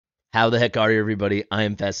How the heck are you, everybody? I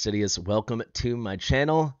am Fastidious. Welcome to my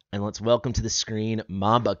channel, and let's welcome to the screen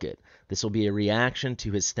MaBucket. This will be a reaction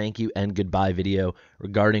to his thank you and goodbye video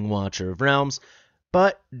regarding Watcher of Realms.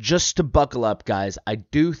 But just to buckle up, guys, I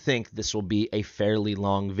do think this will be a fairly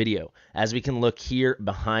long video. As we can look here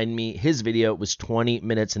behind me, his video was 20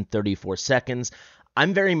 minutes and 34 seconds.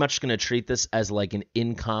 I'm very much going to treat this as like an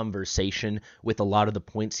in-conversation with a lot of the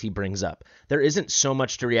points he brings up. There isn't so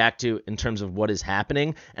much to react to in terms of what is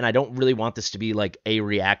happening, and I don't really want this to be like a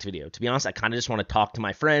react video. To be honest, I kind of just want to talk to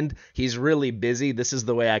my friend. He's really busy. This is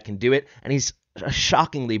the way I can do it, and he's a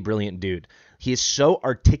shockingly brilliant dude. He is so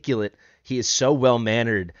articulate. He is so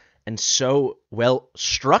well-mannered and so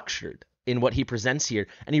well-structured in what he presents here,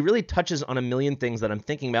 and he really touches on a million things that I'm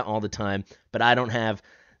thinking about all the time, but I don't have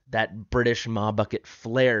that British MaBucket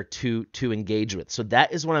flair to engage with. So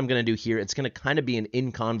that is what I'm going to do here. It's going to kind of be an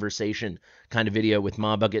in-conversation kind of video with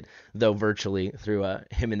MaBucket, though virtually through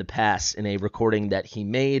him in the past in a recording that he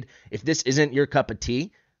made. If this isn't your cup of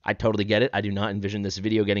tea, I totally get it. I do not envision this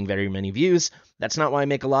video getting very many views. That's not why I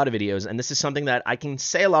make a lot of videos, and this is something that I can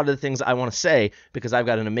say a lot of the things I want to say because I've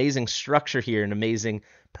got an amazing structure here, an amazing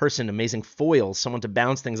person, amazing foils, someone to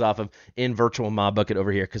bounce things off of in virtual MaBucket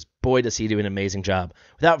over here, because boy, does he do an amazing job.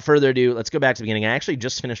 Without further ado, let's go back to the beginning. I actually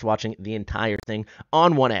just finished watching the entire thing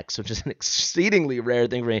on 1x, which is an exceedingly rare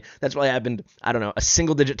thing for me. That's why I've been, I don't know, a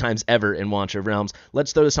single-digit times ever in Watcher of Realms.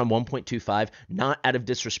 Let's throw this on 1.25, not out of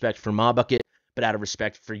disrespect for MaBucket, but out of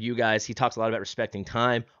respect for you guys. He talks a lot about respecting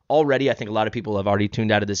time. Already, I think a lot of people have already tuned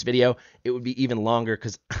out of this video. It would be even longer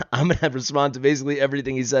because I'm going to have to respond to basically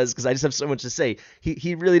everything he says because I just have so much to say.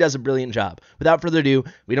 He really does a brilliant job. Without further ado,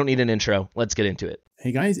 we don't need an intro. Let's get into it.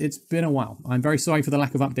 Hey guys, it's been a while. I'm very sorry for the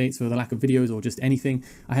lack of updates, for the lack of videos, or just anything.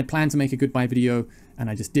 I had planned to make a goodbye video, and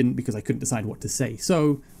I just didn't because I couldn't decide what to say.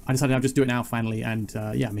 So I decided I'll just do it now finally, and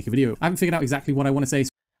yeah, make a video. I haven't figured out exactly what I want to say.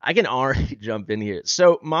 I can already jump in here.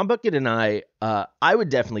 So MaBucket and I would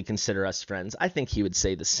definitely consider us friends. I think he would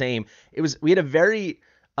say the same. We had a very,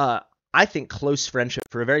 I think, close friendship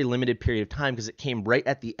for a very limited period of time because it came right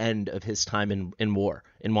at the end of his time in war,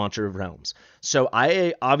 in Watcher of Realms. So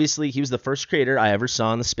obviously, he was the first creator I ever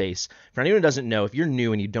saw in the space. For anyone who doesn't know, if you're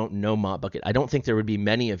new and you don't know MaBucket, I don't think there would be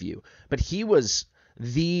many of you, but he was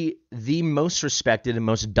the most respected and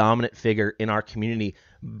most dominant figure in our community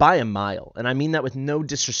by a mile. And I mean that with no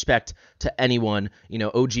disrespect to anyone, you know,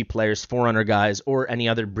 OG players, Forerunner guys, or any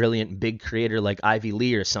other brilliant big creator like Ivy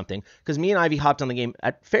Lee or something. Because me and Ivy hopped on the game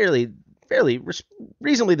at fairly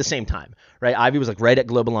reasonably the same time, right? Ivy was like right at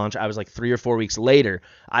global launch. I was like 3 or 4 weeks later.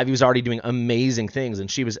 Ivy was already doing amazing things, and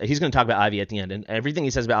he's going to talk about Ivy at the end, and everything he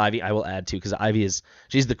says about Ivy I will add to, because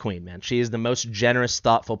she's the queen, man. She is the most generous,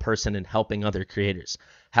 thoughtful person in helping other creators.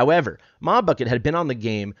 However, MaBucket had been on the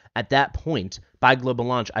game at that point by global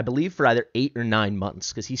launch, I believe, for either 8 or 9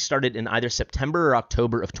 months, because he started in either September or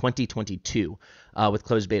October of 2022 with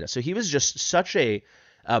closed beta. So he was just such a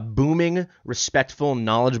booming, respectful,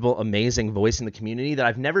 knowledgeable, amazing voice in the community that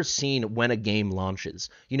I've never seen when a game launches.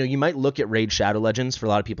 You know, you might look at Raid Shadow Legends for a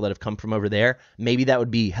lot of people that have come from over there. Maybe that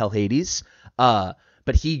would be Hell Hades.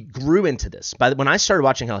 But he grew into this. When I started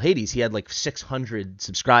watching Hell Hades, he had like 600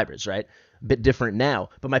 subscribers, right? A bit different now.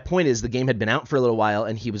 But my point is the game had been out for a little while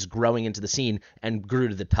and he was growing into the scene and grew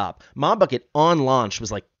to the top. MaBucket on launch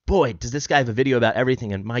was like, boy, does this guy have a video about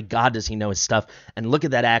everything, and my God, does he know his stuff, and look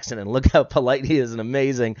at that accent, and look how polite he is and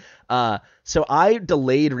amazing. So I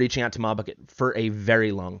delayed reaching out to MaBucket for a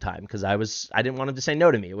very long time because I didn't want him to say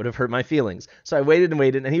no to me. It would have hurt my feelings. So I waited and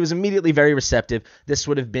waited, and he was immediately very receptive. This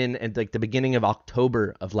would have been at like the beginning of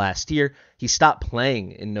October of last year. He stopped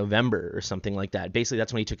playing in November or something like that. Basically,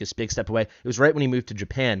 that's when he took his big step away. It was right when he moved to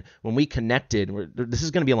Japan. When we connected, this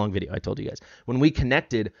is going to be a long video, I told you guys. When we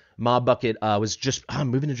connected, MaBucket was just, I'm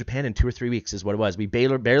moving to Japan in 2 or 3 weeks is what it was. We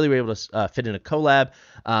barely were able to fit in a collab,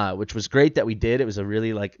 which was great that we did. It was a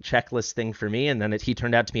really like checklist thing for me, and then he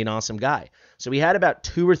turned out to be an awesome guy. So we had about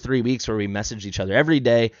 2 or 3 weeks where we messaged each other every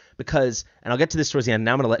day because, and I'll get to this towards the end,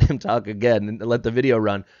 now I'm going to let him talk again and let the video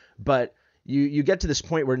run, but you get to this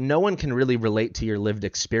point where no one can really relate to your lived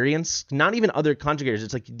experience, not even other content creators.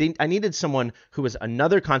 It's like I needed someone who was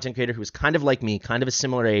another content creator who was kind of like me, kind of a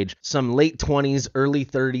similar age, some late 20s, early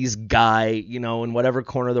 30s guy, you know, in whatever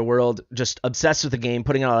corner of the world, just obsessed with the game,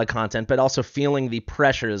 putting out a lot of content, but also feeling the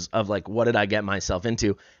pressures of like, what did I get myself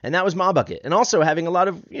into? And that was MaBucket. And also having a lot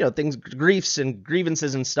of, you know, things, griefs and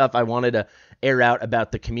grievances and stuff I wanted to air out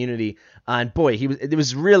about the community. And boy, it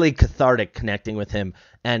was really cathartic connecting with him.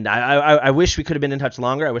 And I wish we could have been in touch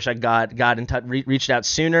longer. I wish I got in touch, reached out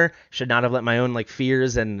sooner. Should not have let my own like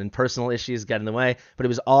fears and personal issues get in the way. But it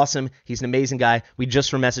was awesome. He's an amazing guy. We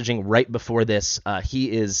just were messaging right before this.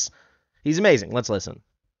 He's amazing. Let's listen.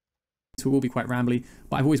 it will be quite rambly,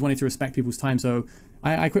 but I've always wanted to respect people's time, so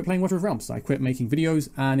I quit playing Water of Realms. I quit making videos,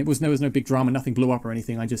 and there was no big drama, nothing blew up or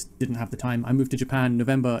anything. I just didn't have the time. I moved to Japan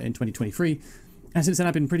November in 2023, and since then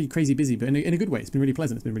I've been pretty crazy busy, but in a good way. It's been really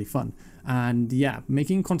pleasant. It's been really fun. And yeah,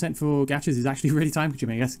 making content for gachas is actually really time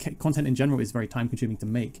consuming. I guess content in general is very time consuming to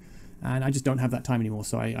make, and I just don't have that time anymore.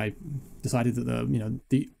 So I decided that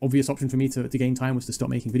the obvious option for me to gain time was to stop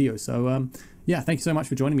making videos. So yeah, thank you so much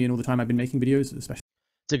for joining me and all the time I've been making videos, especially.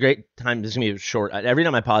 It's a great time. This is going to be short. Every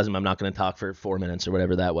time I pause him, I'm not going to talk for 4 minutes or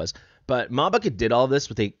whatever that was. But MaBucket did all this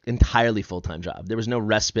with an entirely full-time job. There was no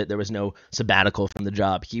respite. There was no sabbatical from the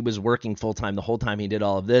job. He was working full-time the whole time he did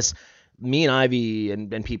all of this. Me and Ivy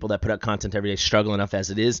and people that put out content every day struggle enough as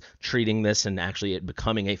it is, treating this and actually it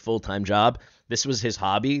becoming a full-time job. This was his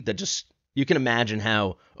hobby that just, you can imagine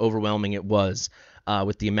how overwhelming it was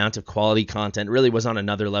with the amount of quality content. It really was on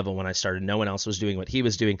another level when I started. No one else was doing what he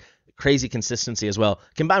was doing. Crazy consistency as well,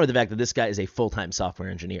 combined with the fact that this guy is a full-time software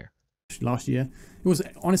engineer. Last year, it was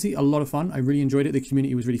honestly a lot of fun. I really enjoyed it. The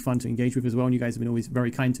community was really fun to engage with as well, and you guys have been always very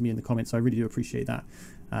kind to me in the comments, so I really do appreciate that.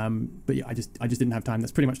 But yeah, I just didn't have time.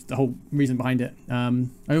 That's pretty much the whole reason behind it.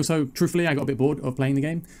 I also, truthfully, I got a bit bored of playing the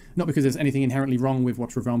game. Not because there's anything inherently wrong with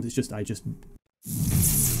Water of Realms, it's just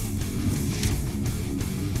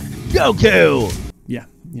Goku! Yeah,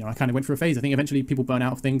 I kind of went through a phase. I think eventually people burn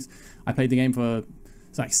out of things. I played the game for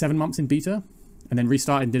it's like 7 months in beta, and then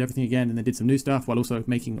restarted and did everything again, and then did some new stuff while also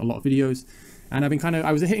making a lot of videos. And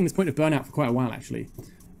I was hitting this point of burnout for quite a while, actually.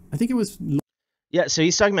 I think it was... Yeah, so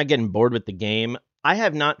he's talking about getting bored with the game. I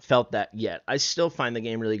have not felt that yet. I still find the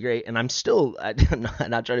game really great, and I'm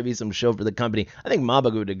not trying to be some show for the company. I think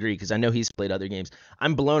MaBucket would agree, because I know he's played other games.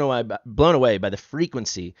 I'm blown away by the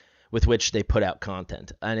frequency with which they put out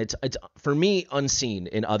content, and it's for me unseen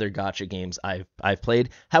in other gacha games I've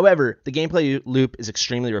played. However, the gameplay loop is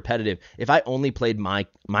extremely repetitive. If I only played my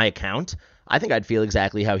account, I think I'd feel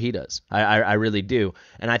exactly how he does. I really do,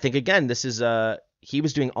 and I think again this is he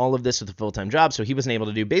was doing all of this with a full-time job, so he wasn't able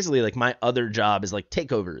to do basically like my other job is like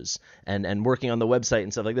takeovers and working on the website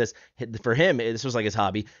and stuff like this. For him, this was like his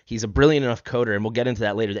hobby. He's a brilliant enough coder, and we'll get into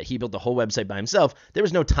that later, that he built the whole website by himself. There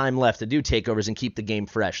was no time left to do takeovers and keep the game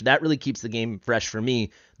fresh. That really keeps the game fresh for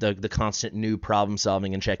me, the constant new problem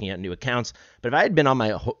solving and checking out new accounts. But if I had been on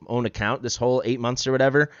my own account this whole 8 months or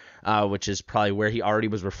whatever, which is probably where he already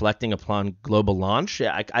was reflecting upon global launch,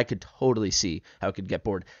 yeah, I could totally see how it could get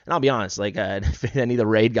bored. And I'll be honest, like if any of the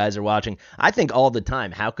raid guys are watching, I think all the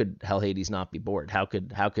time, how could Hell Hades not be bored? How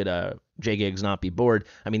could J Gigs not be bored?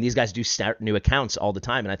 I mean, these guys do start new accounts all the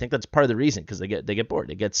time, and I think that's part of the reason, because they get bored.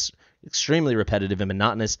 It gets extremely repetitive and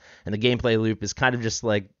monotonous, and the gameplay loop is kind of just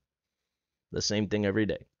like the same thing every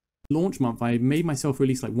day. Launch month, I made myself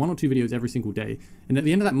release like 1 or 2 videos every single day, and at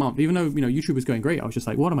the end of that month, even though YouTube was going great, I was just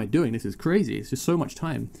like, what am I doing? This is crazy. It's just so much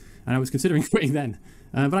time, and I was considering quitting then.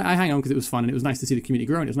 But I hang on because it was fun, and it was nice to see the community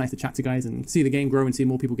grow, and it was nice to chat to guys and see the game grow and see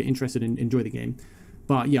more people get interested and enjoy the game.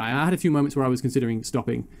 But yeah, I had a few moments where I was considering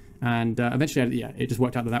stopping, and eventually, it just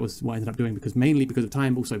worked out that was what I ended up doing, mainly because of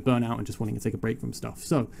time, also burnout and just wanting to take a break from stuff.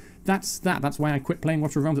 So that's why I quit playing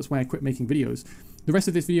Water of Realms. That's why I quit making videos. The rest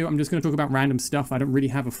of this video, I'm just going to talk about random stuff. I don't really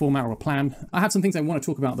have a format or a plan. I have some things I want to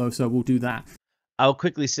talk about though, so we'll do that. I'll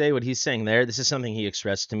quickly say what he's saying there. This is something he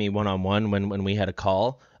expressed to me one-on-one when we had a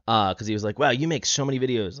call. Because he was like, wow, you make so many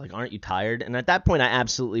videos, like, aren't you tired? And at that point, I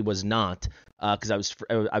absolutely was not, because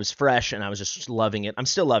I was fresh and I was just loving it. I'm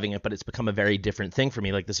still loving it, but it's become a very different thing for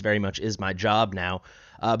me. Like, this very much is my job now.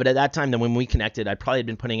 But at that time, then when we connected, I probably had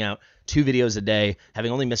been putting out 2 videos a day,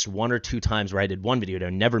 having only missed 1 or 2 times where I did 1 video a day,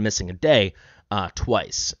 never missing a day,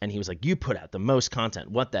 twice. And he was like, you put out the most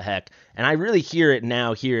content. What the heck? And I really hear it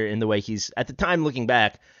now here in the way he's, at the time looking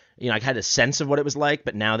back, I had a sense of what it was like,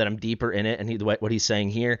 but now that I'm deeper in it and what he's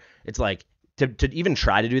saying here, it's like to even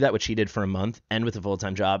try to do that, which he did for a month and with a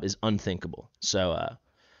full-time job, is unthinkable. So,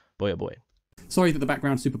 boy, oh boy. Sorry that the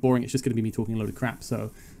background's super boring. It's just going to be me talking a load of crap.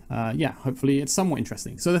 So, yeah, hopefully it's somewhat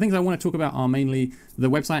interesting. So the things I want to talk about are mainly the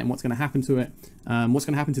website and what's going to happen to it, what's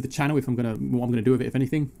going to happen to the channel, what I'm going to do with it, if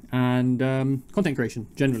anything, and content creation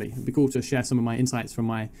generally. It'd be cool to share some of my insights from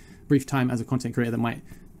my brief time as a content creator that might,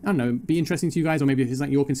 I don't know, be interesting to you guys, or maybe if it's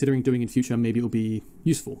something you're considering doing in future, maybe it'll be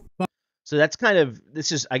useful. So that's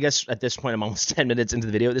this is, I guess at this point, I'm almost 10 minutes into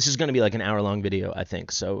the video. This is going to be like an hour-long video, I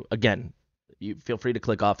think. So again, you feel free to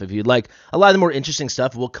click off if you'd like. A lot of the more interesting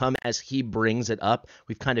stuff will come as he brings it up.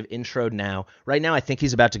 We've kind of introed now. Right now, I think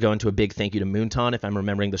he's about to go into a big thank you to Moonton, if I'm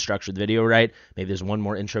remembering the structure of the video right. Maybe there's one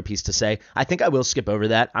more intro piece to say. I think I will skip over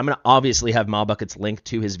that. I'm going to obviously have MaBucket's link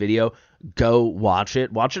to his video go watch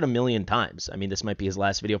it. Watch it a million times. I mean, this might be his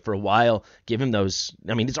last video for a while. Give him those.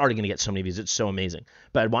 I mean, it's already going to get so many views. It's so amazing.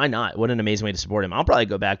 But why not? What an amazing way to support him. I'll probably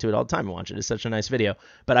go back to it all the time and watch it. It's such a nice video.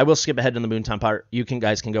 But I will skip ahead to the Moonton part. You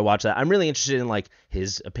guys can go watch that. I'm really interested in like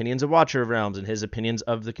his opinions of Watcher of Realms and his opinions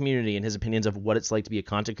of the community and his opinions of what it's like to be a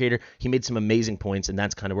content creator. He made some amazing points, and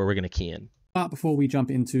that's kind of where we're going to key in. But before we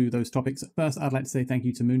jump into those topics, first I'd like to say thank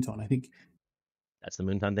you to Moonton. I think that's the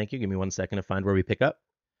Moonton. Thank you. Give me 1 second to find where we pick up.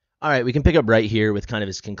 All right, we can pick up right here with kind of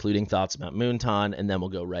his concluding thoughts about Moonton, and then we'll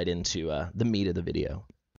go right into the meat of the video.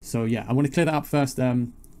 So yeah, I want to clear that up first.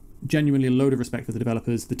 Genuinely a load of respect for the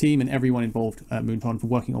developers, the team, and everyone involved at Moonton for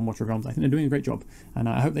working on Watcher of Realms. I think they're doing a great job, and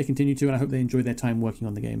I hope they continue to, and I hope they enjoy their time working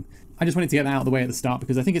on the game. I just wanted to get that out of the way at the start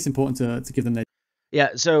because I think it's important to give them their...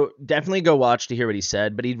 Yeah, so definitely go watch to hear what he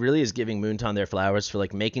said, but he really is giving Moonton their flowers for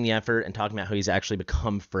like making the effort and talking about how he's actually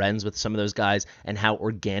become friends with some of those guys and how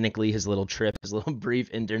organically his little trip, his little brief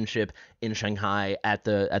internship in Shanghai at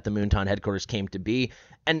the Moonton headquarters came to be.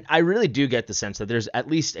 And I really do get the sense that there's at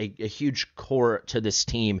least a huge core to this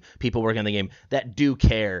team, people working on the game that do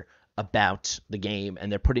care about the game, and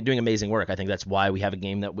they're doing amazing work. I think that's why we have a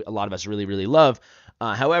game that a lot of us really, really love.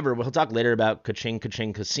 However, we'll talk later about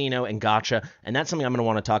Kaching Casino and Gacha, and that's something I'm going to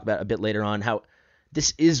want to talk about a bit later on, how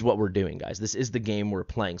this is what we're doing, guys. This is the game we're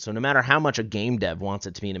playing. So no matter how much a game dev wants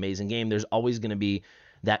it to be an amazing game, there's always going to be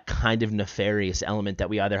that kind of nefarious element that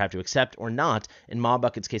we either have to accept or not. In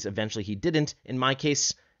MaBucket's case, eventually he didn't. In my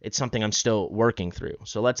case, it's something I'm still working through.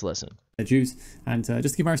 So let's listen. Juice, and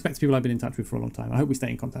just to give my respect to people I've been in touch with for a long time. I hope we stay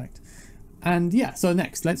in contact. And yeah, so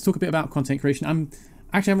next, let's talk a bit about content creation. I'm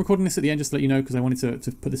recording this at the end just to let you know because I wanted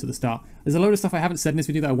to put this at the start. There's a load of stuff I haven't said in this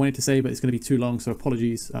video that I wanted to say, but it's going to be too long, so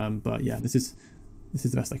apologies. But yeah, this is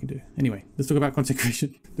the best I can do. Anyway, let's talk about content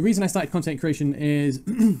creation. The reason I started content creation is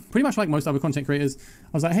pretty much like most other content creators. I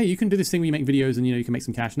was like, hey, you can do this thing where you make videos and you can make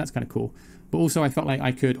some cash, and that's kind of cool. But also I felt like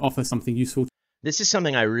I could offer something useful. This is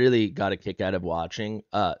something I really got a kick out of watching.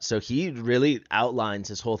 So he really outlines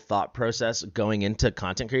his whole thought process going into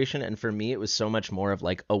content creation. And for me, it was so much more of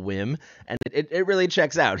like a whim. And it really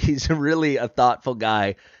checks out. He's really a thoughtful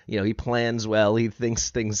guy. He plans well. He thinks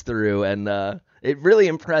things through. And it really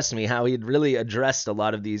impressed me how he'd really addressed a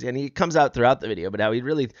lot of these. And he comes out throughout the video, but how he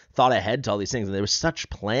really thought ahead to all these things. And there were such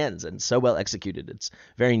plans and so well executed. It's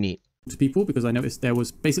very neat. To people, because I noticed there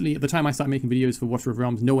was basically at the time I started making videos for Watcher of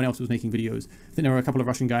Realms, no one else was making videos. I think there were a couple of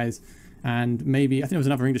Russian guys, and I think there was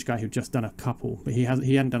another English guy who'd just done a couple, but he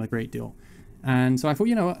hadn't done a great deal. And so I thought,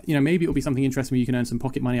 maybe it'll be something interesting where you can earn some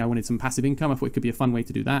pocket money. I wanted some passive income. I thought it could be a fun way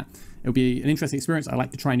to do that. It'll be an interesting experience. I like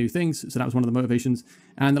to try new things, so that was one of the motivations.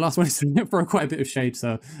 And the last one is to throw quite a bit of shade,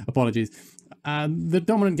 so apologies. The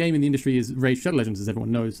dominant game in the industry is Raid Shadow Legends, as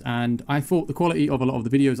everyone knows, and I thought the quality of a lot of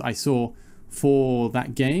the videos I saw for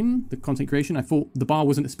that game, the content creation, I thought the bar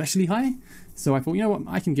wasn't especially high. So I thought, you know what,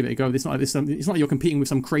 I can give it a go. It's not like you're competing with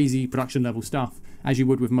some crazy production level stuff as you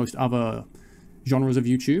would with most other genres of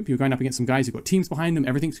YouTube. You're going up against some guys who've got teams behind them.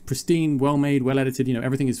 Everything's pristine, well made, well edited.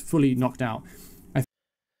 Everything is fully knocked out.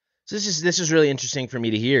 So this is really interesting for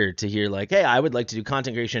me to hear like, hey, I would like to do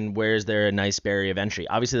content creation. Where's there a nice barrier of entry?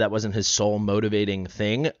 Obviously, that wasn't his sole motivating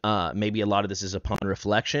thing. Maybe a lot of this is upon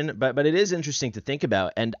reflection, but it is interesting to think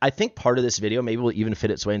about. And I think part of this video maybe will even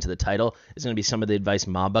fit its way into the title. Is going to be some of the advice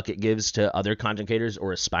MaBucket gives to other content creators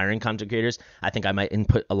or aspiring content creators. I think I might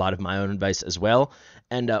input a lot of my own advice as well.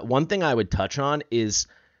 And one thing I would touch on is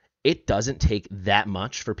it doesn't take that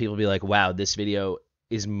much for people to be like, wow, this video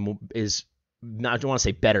is I don't want to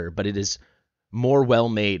say better, but it is more well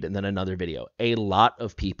made than another video. A lot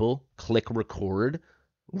of people click record,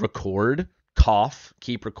 cough,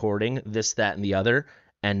 keep recording, this, that, and the other,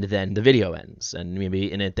 and then the video ends. And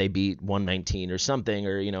maybe in it they beat 119 or something,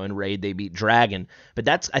 or in Raid they beat Dragon. But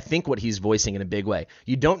that's, I think, what he's voicing in a big way.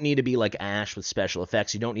 You don't need to be like Ash with special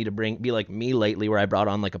effects. You don't need to be like me lately, where I brought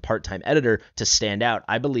on like a part-time editor to stand out.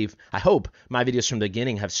 I hope my videos from the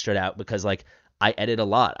beginning have stood out because like I edit a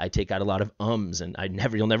lot. I take out a lot of ums, and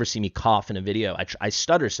you'll never see me cough in a video. I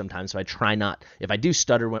stutter sometimes, so I try not. If I do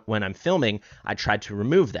stutter when I'm filming, I try to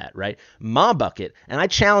remove that, right? MaBucket, and I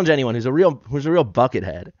challenge anyone who's a real bucket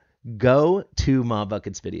head, go to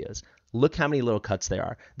MaBucket's videos. Look how many little cuts there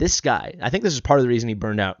are. This guy, I think this is part of the reason he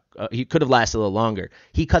burned out. He could have lasted a little longer.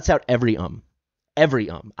 He cuts out every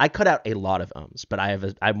I cut out a lot of ums, but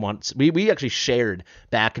we actually shared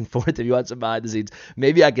back and forth. If you want some behind the scenes,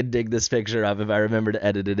 maybe I could dig this picture up if I remember to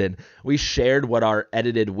edit it in. We shared what our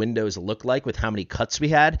edited windows look like with how many cuts we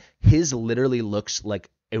had. His literally looks like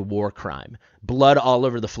a war crime. Blood all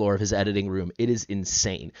over the floor of his editing room. It is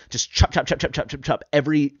insane. Just chop, chop, chop, chop, chop, chop, chop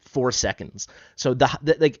every 4 seconds. So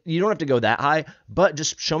like you don't have to go that high, but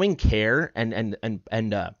just showing care and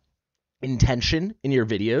intention in your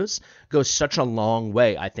videos goes such a long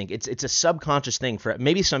way. I think it's a subconscious thing for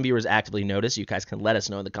maybe some viewers actively notice. You guys can let us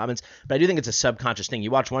know in the comments, but I do think it's a subconscious thing.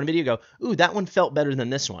 You watch one video, go, ooh, that one felt better than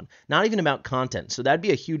this one. Not even about content. So that'd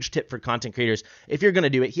be a huge tip for content creators. If you're going to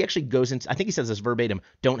do it, he actually goes into, I think he says this verbatim,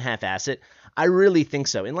 don't half-ass it. I really think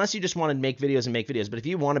so. Unless you just want to make videos and make videos. But if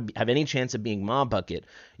you want to have any chance of being MaBucket,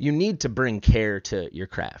 you need to bring care to your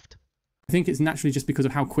craft. I think it's naturally just because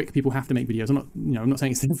of how quick people have to make videos. I'm not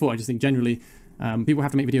saying it's sinful. I just think generally people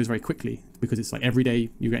have to make videos very quickly because it's like every day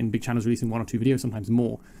you're getting big channels releasing 1 or 2 videos, sometimes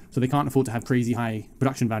more. So they can't afford to have crazy high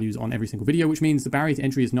production values on every single video, which means the barrier to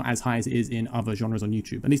entry is not as high as it is in other genres on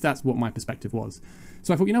YouTube. At least that's what my perspective was.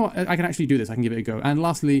 So I thought, you know what, I can actually do this. I can give it a go. And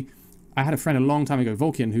lastly, I had a friend a long time ago,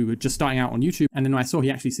 Vulcan, who was just starting out on YouTube. And then when I saw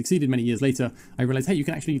he actually succeeded many years later, I realized, hey, you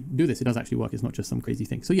can actually do this. It does actually work. It's not just some crazy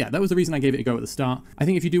thing. So yeah, that was the reason I gave it a go at the start. I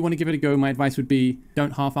think if you do want to give it a go, my advice would be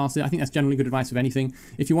don't half-ass it. I think that's generally good advice with anything.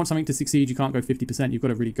 If you want something to succeed, you can't go 50%. You've got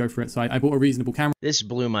to really go for it. So I bought a reasonable camera. This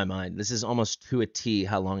blew my mind. This is almost to a T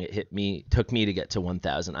how long it took me to get to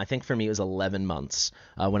 1,000. I think for me it was 11 months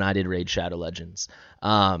when I did Raid Shadow Legends.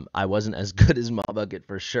 I wasn't as good as MaBucket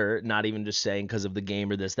for sure. Not even just saying because of the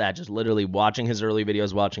game or this, that. Just literally watching his early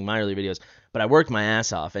videos, watching my early videos. But I worked my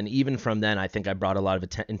ass off. And even from then, I think I brought a lot of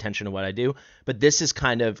intention to what I do. But this is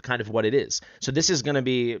kind of what it is. So this is going to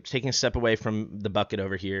be taking a step away from the bucket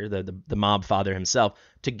over here, the mob father himself,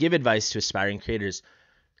 to give advice to aspiring creators.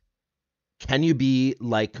 Can you be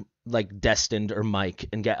like Destined or Mike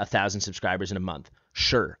and get 1,000 subscribers in a month?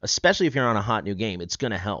 Sure. Especially if you're on a hot new game, it's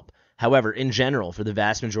going to help. However, in general, for the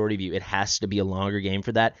vast majority of you, it has to be a longer game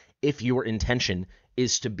for that if your intention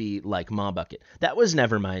is to be like MaBucket. That was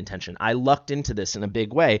never my intention. I lucked into this in a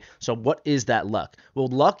big way. So what is that luck? Well,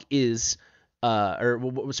 luck is,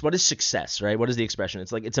 what is success, right? What is the expression?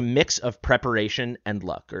 It's like it's a mix of preparation and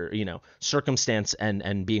luck, or, circumstance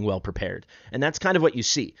and being well prepared. And that's kind of what you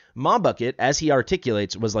see. MaBucket, as he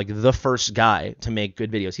articulates, was like the first guy to make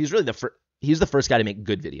good videos. He's really He's the first guy to make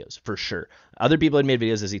good videos, for sure. Other people had made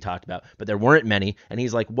videos, as he talked about, but there weren't many. And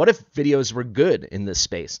he's like, what if videos were good in this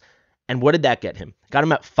space? And what did that get him? Got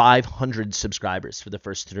him at 500 subscribers for the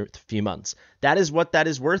first few months. That is what that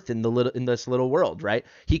is worth in this little world, right?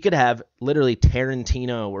 He could have literally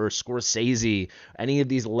Tarantino or Scorsese, any of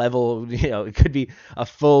these level, it could be a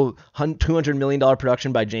full $200 million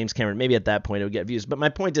production by James Cameron. Maybe at that point it would get views. But my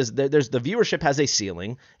point is, there's the viewership has a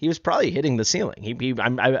ceiling. He was probably hitting the ceiling.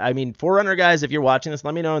 I mean, Forerunner guys, if you're watching this,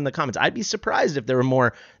 let me know in the comments. I'd be surprised if there were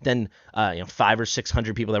more than 500 or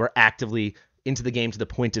 600 people that were actively into the game to the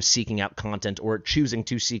point of seeking out content or choosing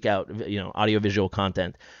to seek out, audiovisual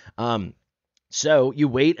content. So you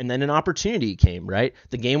wait, and then an opportunity came, right?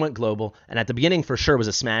 The game went global, and at the beginning for sure was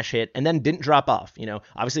a smash hit, and then didn't drop off.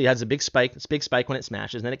 Obviously it has a big spike when it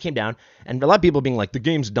smashes, and then it came down, and a lot of people being like, the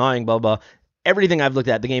game's dying, blah, blah. Everything I've looked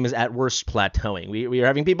at, the game is at worst plateauing. We are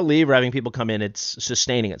having people leave, we're having people come in. It's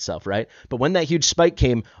sustaining itself, right? But when that huge spike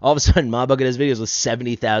came, all of a sudden, MaBucket has videos with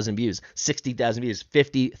 70,000 views, 60,000 views,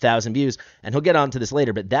 50,000 views, and he'll get onto this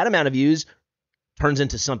later. But that amount of views turns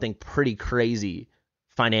into something pretty crazy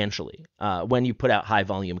financially when you put out high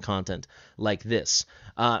volume content like this.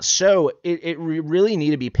 So it really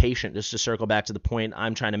need to be patient, just to circle back to the point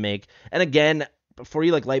I'm trying to make. And again, before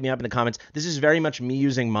you light me up in the comments, this is very much me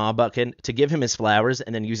using MaBucket to give him his flowers,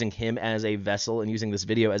 and then using him as a vessel and using this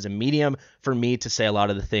video as a medium for me to say a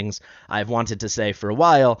lot of the things I've wanted to say for a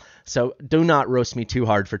while. So do not roast me too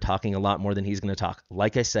hard for talking a lot more than he's going to talk.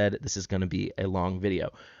 Like I said, this is going to be a long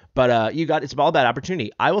video. But it's all about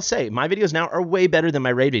opportunity. I will say my videos now are way better than my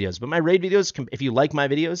raid videos. But my raid videos, if you like my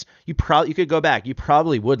videos, you could go back. You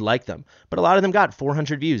probably would like them. But a lot of them got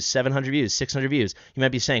 400 views, 700 views, 600 views. You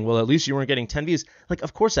might be saying, well, at least you weren't getting 10 views. Like,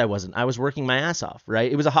 of course I wasn't. I was working my ass off,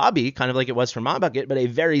 right? It was a hobby, kind of like it was for MaBucket, but a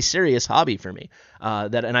very serious hobby for me.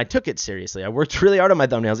 And I took it seriously. I worked really hard on my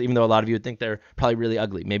thumbnails, even though a lot of you would think they're probably really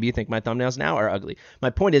ugly. Maybe you think my thumbnails now are ugly. My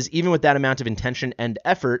point is, even with that amount of intention and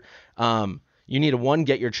effort, you need to,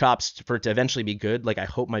 get your chops for it to eventually be good. Like, I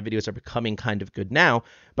hope my videos are becoming kind of good now.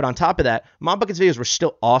 But on top of that, MaBucket's videos were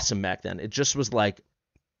still awesome back then. It just was like,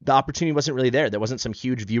 the opportunity wasn't really there. There wasn't some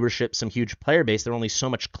huge viewership, some huge player base. There were only so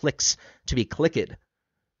much clicks to be clicked.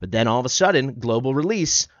 But then all of a sudden, global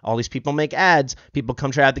release, all these people make ads, people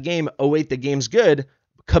come try out the game. Oh, wait, the game's good.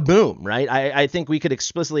 Kaboom, right? I think we could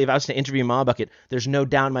explicitly, if I was to interview MaBucket, there's no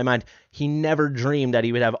doubt in my mind, he never dreamed that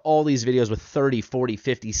he would have all these videos with 30, 40,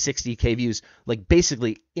 50, 60K views, like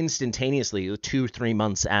basically instantaneously 2-3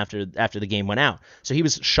 months after the game went out. So he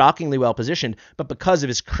was shockingly well positioned, but because of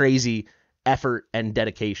his crazy effort and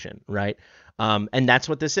dedication, right? And that's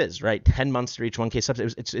what this is, right? 10 months to reach 1K subs.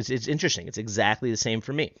 It's interesting. It's exactly the same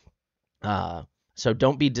for me. So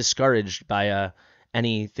don't be discouraged by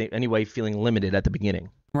any way feeling limited at the beginning.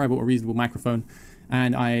 I bought a reasonable microphone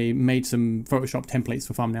and I made some Photoshop templates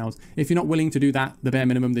for thumbnails. If you're not willing to do that, the bare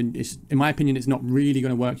minimum, then in my opinion, it's not really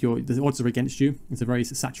going to work. The odds are against you. It's a very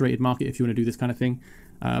saturated market if you want to do this kind of thing.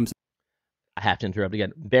 I have to interrupt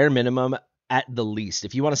again. Bare minimum at the least.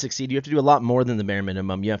 If you want to succeed, you have to do a lot more than the bare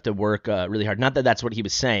minimum. You have to work really hard. Not that that's what he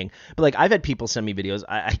was saying, but like I've had people send me videos.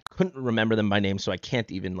 I couldn't remember them by name, so I can't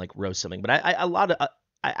even like roast something. But I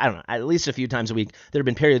don't know, at least a few times a week, there have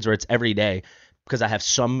been periods where it's every day. Because I have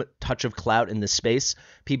some touch of clout in this space,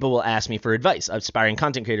 people will ask me for advice, aspiring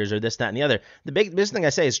content creators or this, that, and the other. The biggest thing I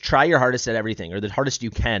say is try your hardest at everything, or the hardest you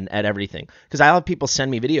can at everything. Because I have people send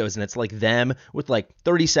me videos and it's like them with like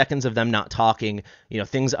 30 seconds of them not talking,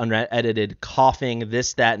 things unedited, coughing,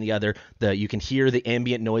 this, that, and the other. You can hear the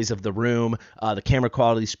ambient noise of the room. The camera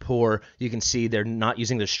quality is poor. You can see they're not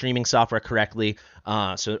using their streaming software correctly,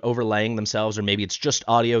 so overlaying themselves, or maybe it's just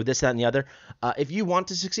audio, this, that, and the other. If you want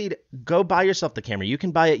to succeed, go buy yourself the camera. You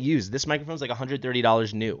can buy it used. This microphone's like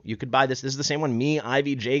 $130 new. You could buy this. This is the same one. Me,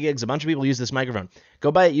 Ivy, J-Gigs, a bunch of people use this microphone. Go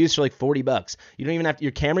buy it used for like $40. You don't even have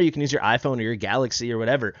your camera. You can use your iPhone or your Galaxy or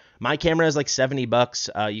whatever. My camera is like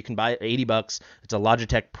 $70. You can buy it $80. It's a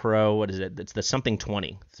Logitech Pro. What is it? It's the something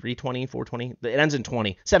 20, 320, 420. It ends in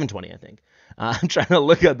 20, 720, I think. I'm trying to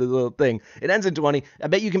look at the little thing. It ends in 20. I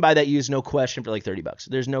bet you can buy that used, no question, for like $30.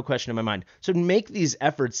 There's no question in my mind. So make these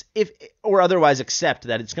efforts, or otherwise accept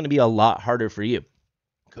that it's going to be a lot harder for you.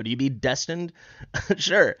 Could you be destined?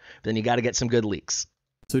 Sure. But then you got to get some good leaks.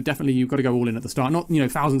 So definitely you've got to go all in at the start. Not,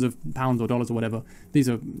 thousands of pounds or dollars or whatever. These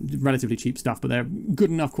are relatively cheap stuff, but they're good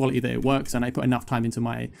enough quality that it works. And I put enough time into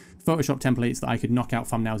my Photoshop templates that I could knock out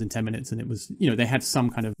thumbnails in 10 minutes. And it was, they had some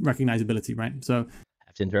kind of recognizability, right? So I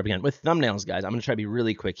have to interrupt again. With thumbnails, guys, I'm going to try to be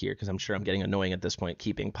really quick here because I'm sure I'm getting annoying at this point,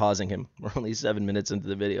 pausing him. We're only 7 minutes into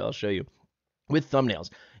the video. I'll show you. With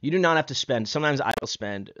thumbnails, you do not have to spend. Sometimes I will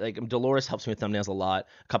spend, like Dolores helps me with thumbnails a lot,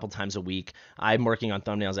 a couple times a week. I'm working on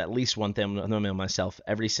thumbnails, at least one thumbnail myself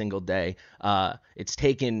every single day. It's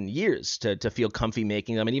taken years to feel comfy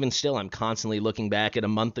making them. And even still, I'm constantly looking back at a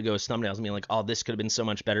month ago's thumbnails and being like, oh, this could have been so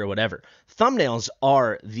much better or whatever. Thumbnails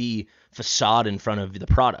are the facade in front of the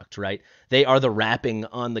product, right? They are the wrapping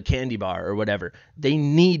on the candy bar or whatever. They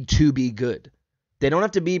need to be good. They don't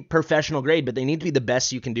have to be professional grade, but they need to be the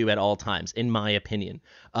best you can do at all times, in my opinion.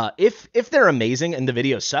 If they're amazing and the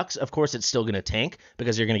video sucks, of course it's still going to tank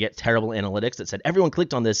because you're going to get terrible analytics that said everyone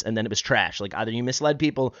clicked on this and then it was trash. Like either you misled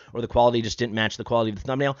people or the quality just didn't match the quality of the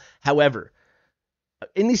thumbnail. However,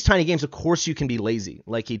 in these tiny games, of course you can be lazy,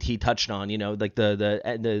 like he touched on. Like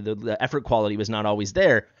the effort quality was not always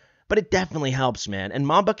there. But it definitely helps, man. And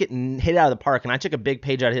MaBucket hit it out of the park, and I took a big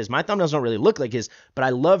page out of his. My thumbnails don't really look like his, but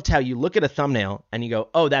I loved how you look at a thumbnail and you go,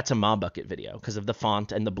 oh, that's a MaBucket video because of the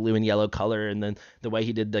font and the blue and yellow color and then the way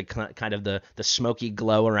he did the kind of the smoky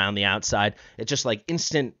glow around the outside. It's just like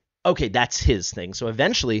instant, okay, that's his thing. So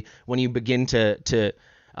eventually, when you begin to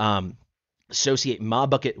associate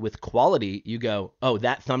MaBucket with quality, you go, oh,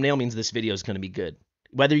 that thumbnail means this video is going to be good.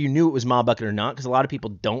 Whether you knew it was MaBucket or not, because a lot of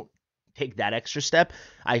people don't take that extra step.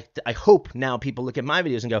 I hope now people look at my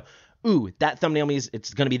videos and go, ooh, that thumbnail means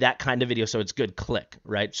it's going to be that kind of video, so it's good. Click,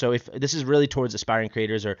 right? So if this is really towards aspiring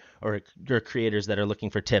creators or creators that are looking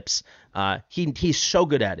for tips, he's so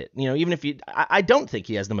good at it. Even if I don't think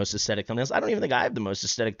he has the most aesthetic thumbnails. I don't even think I have the most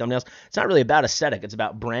aesthetic thumbnails. It's not really about aesthetic. It's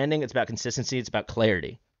about branding. It's about consistency. It's about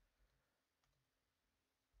clarity.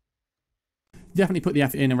 Definitely put the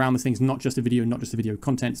effort in around the things, not just a video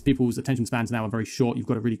content. People's attention spans now are very short. You've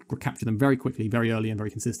got to really capture them very quickly, very early, and very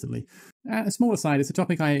consistently. A smaller side, it's a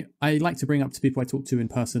topic I like to bring up to people I talk to in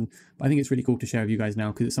person, but I think it's really cool to share with you guys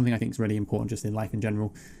now because it's something I think is really important just in life in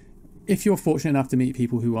general. If you're fortunate enough to meet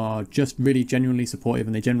people who are just really genuinely supportive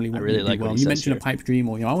and they genuinely want to do well, you mention a pipe dream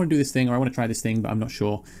or I want to do this thing or I want to try this thing, but I'm not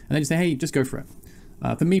sure, and then you say, hey, just go for it.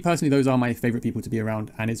 For me personally, those are my favorite people to be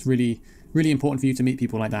around, and it's really, really important for you to meet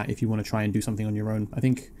people like that if you want to try and do something on your own. I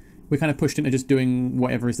think we're kind of pushed into just doing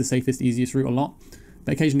whatever is the safest, easiest route a lot,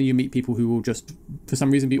 but occasionally you meet people who will just, for some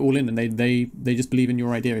reason, be all in, and they just believe in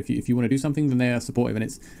your idea. If you want to do something, then they are supportive, and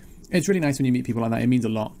it's really nice when you meet people like that. It means a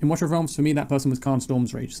lot. In Watcher of Realms, for me, that person was Khan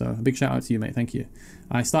Storm's Rage, so a big shout out to you, mate. Thank you.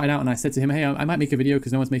 I started out and I said to him, hey, I might make a video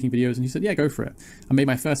because no one's making videos, and he said, yeah, go for it. I made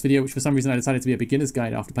my first video, which for some reason I decided to be a beginner's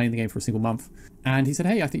guide after playing the game for a single month, and he said,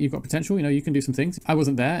 hey, I think you've got potential, you can do some things. I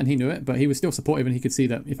wasn't there, and he knew it, but he was still supportive, and he could see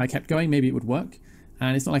that if I kept going, maybe it would work.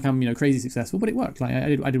 And it's not like I'm, crazy successful, but it worked. Like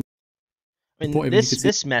I did. I mean, supportive. And you could see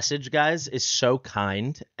this message, guys, is so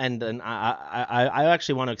kind, and I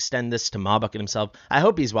actually want to extend this to MaBucket himself. I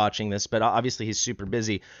hope he's watching this, but obviously he's super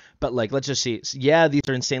busy. But like, let's just see. Yeah, these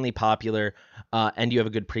are insanely popular, and you have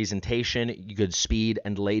a good presentation, good speed,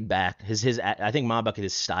 and laid back. I think MaBucket,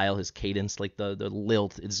 his style, his cadence, like the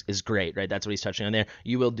lilt is great, right? That's what he's touching on there.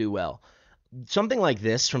 You will do well. Something like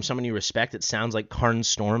this from someone you respect, it sounds like Karn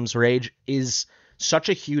Storm's rage is such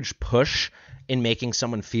a huge push in making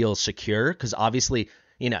someone feel secure, because obviously,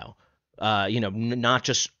 not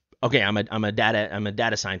just okay, I'm a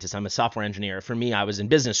data scientist, I'm a software engineer. For me, I was in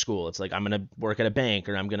business school. It's like I'm gonna work at a bank,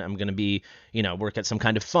 or I'm gonna be, work at some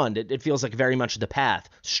kind of fund. It feels like very much the path.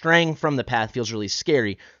 Straying from the path feels really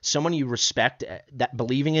scary. Someone you respect, that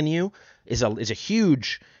believing in you is a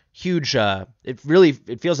huge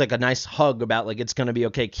it feels like a nice hug about like it's gonna be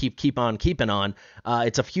okay, keep on keeping on.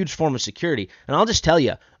 It's a huge form of security. And I'll just tell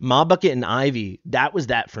you, MaBucket and Ivy, that was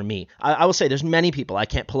that for me. I will say there's many people, I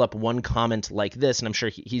can't pull up one comment like this, and I'm sure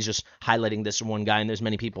he's just highlighting this one guy, and there's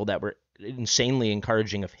many people that were insanely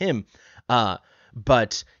encouraging of him.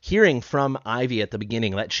 But hearing from Ivy at the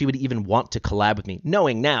beginning that she would even want to collab with me,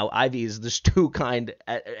 knowing now Ivy is just too kind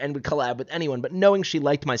and would collab with anyone, but knowing she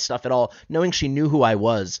liked my stuff at all, knowing she knew who I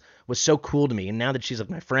was so cool to me. And now that she's like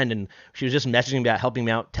my friend, and she was just messaging me about helping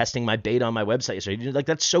me out, testing my beta on my website. So like,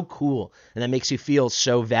 that's so cool. And that makes you feel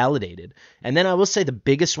so validated. And then I will say the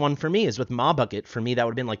biggest one for me is with MaBucket. For me, that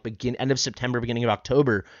would have been like end of September, beginning of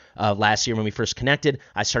October last year when we first connected.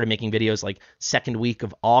 I started making videos like second week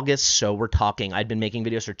of August. So we're talking, I'd been making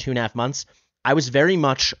videos for 2.5 months. I was very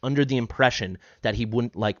much under the impression that he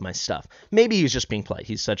wouldn't like my stuff. Maybe he was just being polite.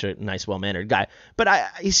 He's such a nice, well-mannered guy. But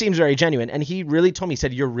he seems very genuine. And he really told me, he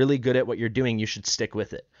said, you're really good at what you're doing. You should stick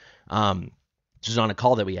with it. This was on a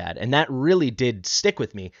call that we had. And that really did stick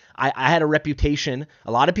with me. I had a reputation.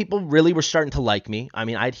 A lot of people really were starting to like me. I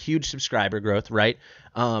mean, I had huge subscriber growth, right?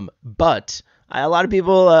 But a lot of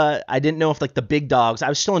people, I didn't know if like the big dogs, I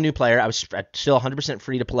was still a new player. I was still 100%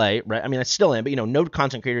 free to play, right? I mean, I still am, but no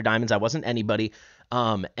content creator diamonds. I wasn't anybody.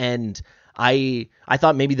 And I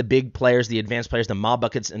thought maybe the big players, the advanced players, the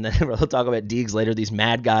MaBuckets, and then we'll talk about Deegs later, these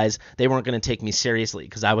mad guys, they weren't going to take me seriously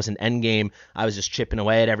because I was an end game. I was just chipping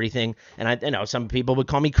away at everything. And some people would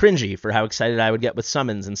call me cringy for how excited I would get with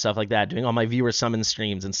summons and stuff like that, doing all my viewer summon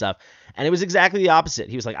streams and stuff. And it was exactly the opposite.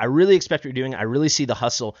 He was like, I really expect what you're doing. I really see the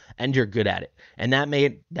hustle, and you're good at it. And that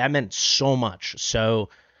meant so much. So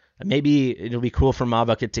maybe it'll be cool for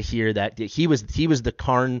MaBucket to hear that he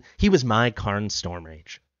was my Karn Storm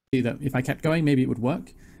Rage. That if I kept going, maybe it would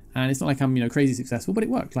work. And it's not like I'm crazy successful, but it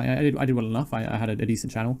worked. Like I did well enough. I had a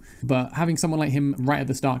decent channel. But having someone like him right at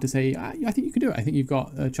the start to say, I think you can do it. I think you've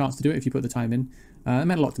got a chance to do it if you put the time in. It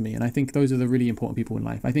meant a lot to me. And I think those are the really important people in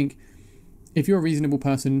life. I think if you're a reasonable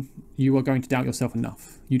person, you are going to doubt yourself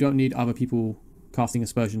enough. You don't need other people casting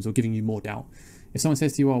aspersions or giving you more doubt. If someone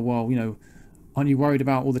says to you, oh, well, aren't you worried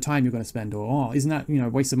about all the time you're going to spend? Or, oh, isn't that, a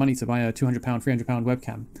waste of money to buy a £200, £300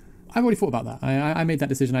 webcam? I've already thought about that. I made that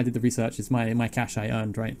decision. I did the research. It's my cash I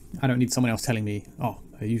earned, right? I don't need someone else telling me, oh,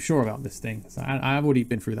 are you sure about this thing? So I've already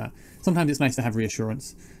been through that. Sometimes it's nice to have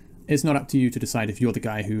reassurance. It's not up to you to decide if you're the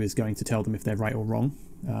guy who is going to tell them if they're right or wrong.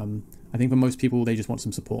 I think for most people, they just want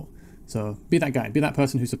some support. So be that guy. Be that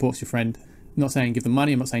person who supports your friend. I'm not saying give them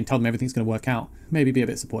money. I'm not saying tell them everything's going to work out. Maybe be a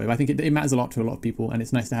bit supportive. I think it matters a lot to a lot of people, and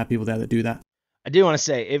it's nice to have people there that do that. I do want to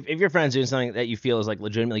say, if your friend's doing something that you feel is like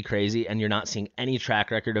legitimately crazy and you're not seeing any track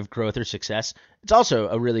record of growth or success, it's also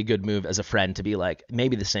a really good move as a friend to be like,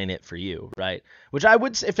 maybe this ain't it for you, right? Which I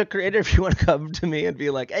would say, if a creator, if you want to come to me and be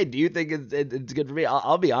like, hey, do you think it's good for me?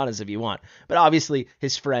 I'll be honest if you want. But obviously,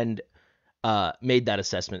 his friend made that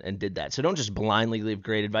assessment and did that. So don't just blindly leave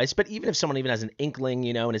great advice. But even if someone even has an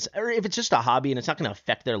inkling, or if it's just a hobby and it's not going to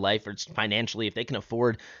affect their life, or it's financially, if they can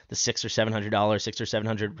afford the $600 or $700, £600 or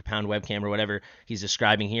 £700 webcam or whatever he's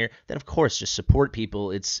describing here, then of course just support people.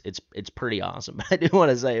 It's pretty awesome. I do want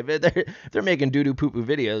to say, if they're making doo-doo poo-poo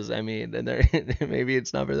videos, I mean, then maybe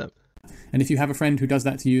it's not for them. And if you have a friend who does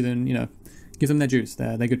that to you, then give them their juice.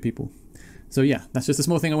 They're good people. So yeah, that's just a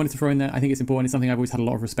small thing I wanted to throw in there. I think it's important. It's something I've always had a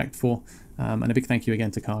lot of respect for. And a big thank you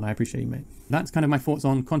again to Karn. I appreciate you, mate. That's kind of my thoughts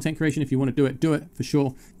on content creation. If you want to do it for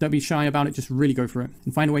sure. Don't be shy about it. Just really go for it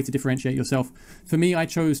and find a way to differentiate yourself. For me, I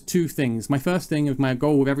chose two things. My first thing of my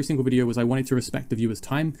goal with every single video was I wanted to respect the viewer's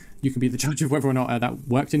time. You can be the judge of whether or not that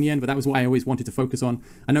worked in the end, but that was what I always wanted to focus on.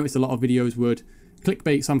 I noticed a lot of videos would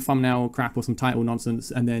clickbait some thumbnail crap or some title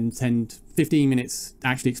nonsense and then spend 15 minutes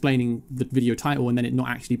actually explaining the video title and then it not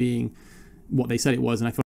actually being what they said it was. And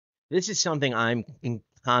I thought this is something I'm in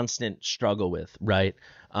constant struggle with, right?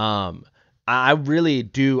 I really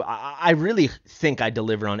do. I really think I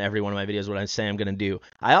deliver on every one of my videos what I say I'm going to do.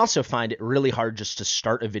 I also find it really hard just to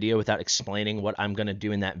start a video without explaining what I'm going to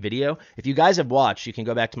do in that video. If you guys have watched, you can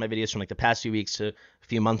go back to my videos from like the past few weeks to a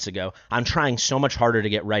few months ago. I'm trying so much harder to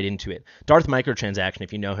get right into it. Darth Microtransaction,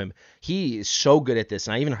 if you know him, he is so good at this.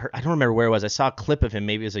 And I even heard, I don't remember where it was. I saw a clip of him,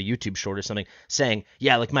 maybe it was a YouTube short or something, saying,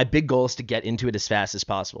 yeah, like my big goal is to get into it as fast as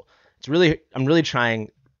possible. I'm really trying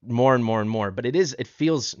more and more and more, but it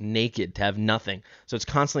feels naked to have nothing. So it's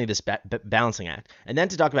constantly this balancing act. And then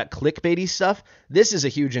to talk about clickbaity stuff, this is a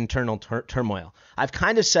huge internal turmoil. I've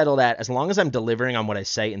kind of settled at, as long as I'm delivering on what I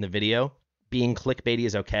say in the video, being clickbaity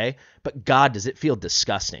is okay, but God, does it feel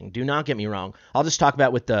disgusting. Do not get me wrong. I'll just talk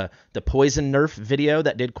about with the poison nerf video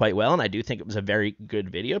that did quite well, and I do think it was a very good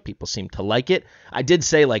video. People seem to like it. I did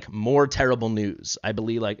say like more terrible news. I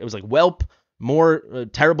believe like it was like Welp, more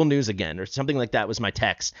terrible news again, or something like that was my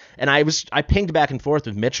text. And I pinged back and forth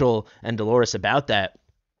with Mitchell and Dolores about that,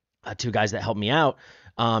 two guys that helped me out.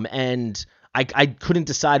 And I couldn't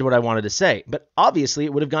decide what I wanted to say, but obviously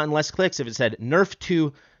it would have gotten less clicks if it said nerf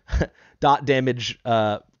to dot damage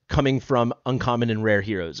coming from uncommon and rare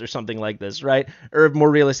heroes or something like this, right? Or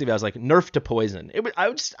more realistically, I was like nerf to poison.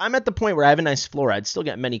 I'm at the point where I have a nice floor. I'd still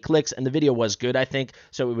get many clicks, and the video was good, I think,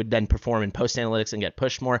 so it would then perform in post analytics and get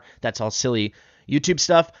pushed more. That's all silly YouTube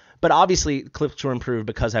stuff. But obviously, clips were improved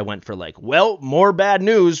because I went for like, well, more bad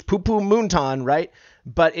news, poo-poo Moonton, right?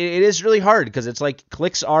 But it is really hard because it's like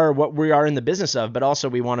clicks are what we are in the business of, but also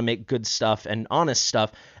we want to make good stuff and honest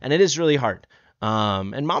stuff, and it is really hard.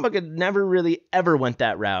 And MaBucket never really ever went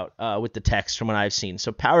that route with the text from what I've seen.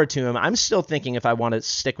 So power to him. I'm still thinking if I want to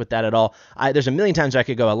stick with that at all. There's a million times I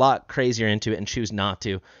could go a lot crazier into it and choose not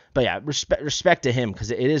to. But yeah, respect to him because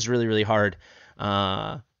it is really, really hard.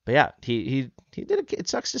 But yeah, he did it. It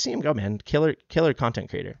sucks to see him go, man. Killer content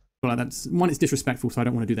creator. Well, that's one, it's disrespectful, so I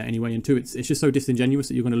don't want to do that anyway. And two, it's just so disingenuous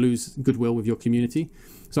that you're going to lose goodwill with your community.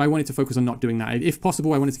 So I wanted to focus on not doing that. If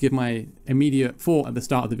possible, I wanted to give my immediate thought at the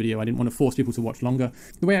start of the video. I didn't want to force people to watch longer.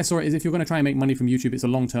 The way I saw it is if you're going to try and make money from YouTube, it's a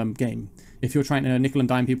long-term game. If you're trying to nickel and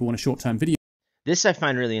dime people on a short-term video. This I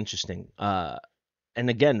find really interesting. And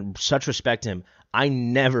again, such respect to him. I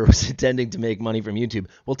never was intending to make money from YouTube.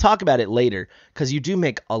 We'll talk about it later because you do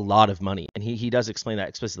make a lot of money. And he does explain that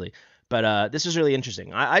explicitly. But this is really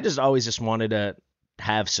interesting. I just always just wanted to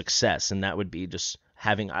have success, and that would be just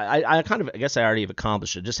having. I guess I already have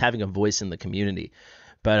accomplished it, just having a voice in the community.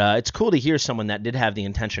 But it's cool to hear someone that did have the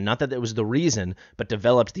intention, not that it was the reason, but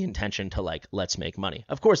developed the intention to like, let's make money.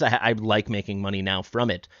 Of course, I like making money now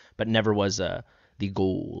from it, but never was the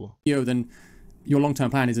goal. Then your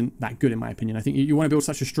long-term plan isn't that good, in my opinion. I think you want to build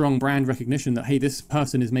such a strong brand recognition that, hey, this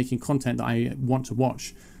person is making content that I want to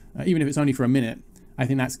watch, even if it's only for a minute. I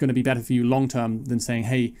think that's going to be better for you long term than saying,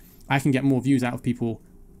 hey, I can get more views out of people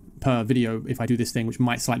per video if I do this thing, which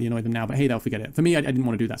might slightly annoy them now, but hey, they'll forget it. For me, I didn't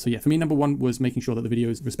want to do that. So yeah, for me, number one was making sure that the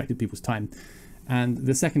videos respected people's time. And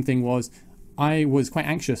the second thing was I was quite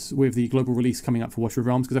anxious with the global release coming up for Watch of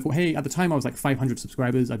Realms because I thought, hey, at the time I was like 500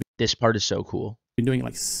 subscribers. This part is so cool. Been doing it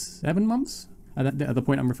like 7 months at the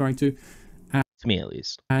point I'm referring to. To me, at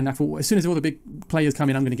least. And I thought, as soon as all the big players come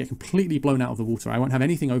in, I'm going to get completely blown out of the water. I won't have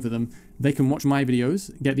anything over them. They can watch my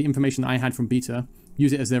videos, get the information that I had from beta,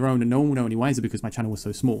 use it as their own, and no one will know any wiser because my channel was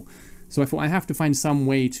so small. So I thought I have to find some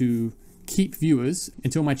way to keep viewers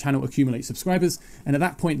until my channel accumulates subscribers. And at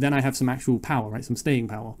that point, then I have some actual power, right? Some staying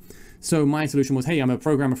power. So my solution was, hey, I'm a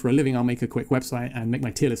programmer for a living. I'll make a quick website and make my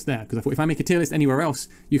tier list there. Because I thought if I make a tier list anywhere else,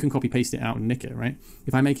 you can copy paste it out and nick it, right?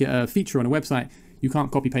 If I make it a feature on a website, you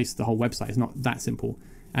can't copy paste the whole website. It's not that simple.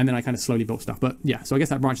 And then I kind of slowly built stuff. But yeah, so I guess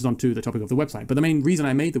that branches on to the topic of the website. But the main reason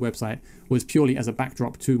I made the website was purely as a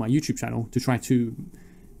backdrop to my YouTube channel to try to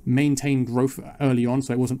maintain growth early on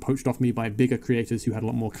so it wasn't poached off me by bigger creators who had a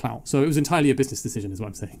lot more clout. So it was entirely a business decision is what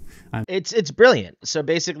I'm saying. And it's brilliant. So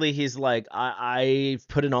basically he's like, I've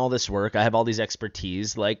put in all this work. I have all these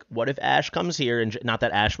expertise. Like, what if Ash comes here and not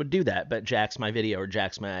that Ash would do that, but Jack's my video or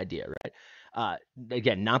Jack's my idea, right?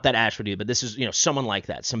 Again, not that Ash would do, but this is, someone like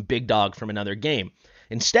that, some big dog from another game.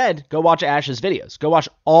 Instead, go watch Ash's videos. Go watch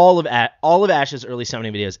all of Ash's early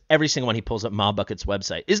summoning videos. Every single one he pulls up MaBucket's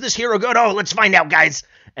website. Is this hero good? Oh, let's find out, guys.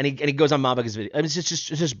 And he goes on MaBucket's video. I mean, it's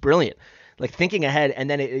just brilliant. Like thinking ahead, and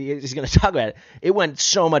then he's going to talk about it. It went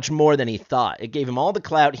so much more than he thought. It gave him all the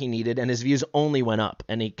clout he needed, and his views only went up.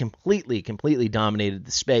 And he completely dominated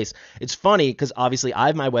the space. It's funny because obviously I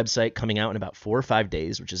have my website coming out in about 4 or 5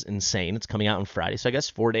 days, which is insane. It's coming out on Friday, so I guess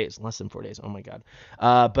 4 days, less than 4 days. Oh my god.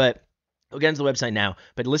 But we'll get into the website now.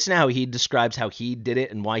 But listen to how he describes how he did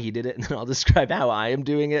it and why he did it, and then I'll describe how I am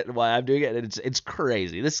doing it and why I'm doing it. And it's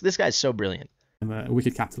crazy. This guy's so brilliant. I'm a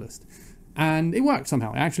wicked capitalist. And it worked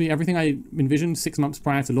somehow. Actually, everything I envisioned 6 months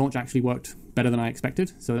prior to launch actually worked better than I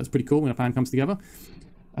expected. So that's pretty cool when a plan comes together.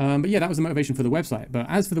 But yeah, that was the motivation for the website. But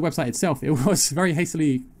as for the website itself, it was very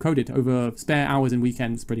hastily coded over spare hours and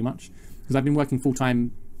weekends, pretty much. Because I've been working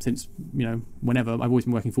full-time since, whenever. I've always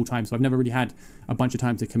been working full-time, so I've never really had a bunch of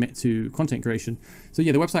time to commit to content creation. So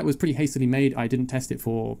yeah, the website was pretty hastily made. I didn't test it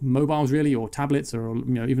for mobiles, really, or tablets, or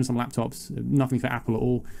even some laptops. Nothing for Apple at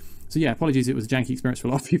all. So yeah, apologies, it was a janky experience for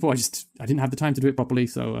a lot of people. I didn't have the time to do it properly,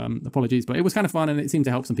 so apologies. But it was kind of fun, and it seemed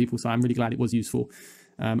to help some people, so I'm really glad it was useful.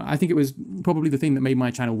 I think it was probably the thing that made my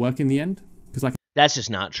channel work in the end. Because that's just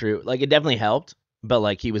not true. Like, it definitely helped, but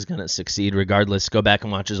like, he was gonna succeed regardless. Go back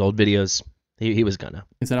and watch his old videos. He was gonna.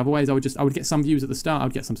 I said otherwise, I would get some views at the start, I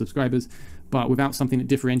would get some subscribers, but without something that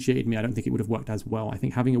differentiated me, I don't think it would have worked as well. I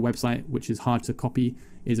think having a website which is hard to copy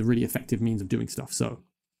is a really effective means of doing stuff. So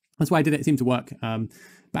that's why I did it. It seemed to work.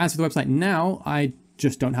 But as for the website now, I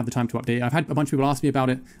just don't have the time to update it. I've had a bunch of people ask me about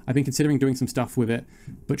it. I've been considering doing some stuff with it,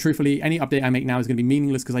 but truthfully, any update I make now is going to be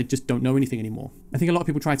meaningless because I just don't know anything anymore. I think a lot of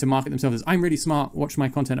people try to market themselves as, I'm really smart, watch my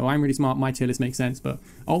content, or I'm really smart, my tier list makes sense, but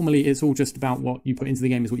ultimately it's all just about what you put into the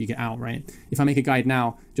game is what you get out, right? If I make a guide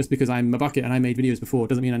now, just because I'm MaBucket and I made videos before,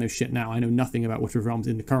 doesn't mean I know shit now. I know nothing about Water of Realms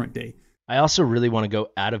in the current day. I also really want to go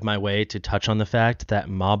out of my way to touch on the fact that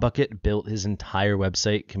MaBucket built his entire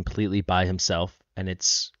website completely by himself, and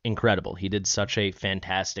it's incredible. He did such a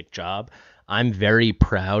fantastic job. I'm very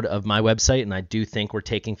proud of my website, and I do think we're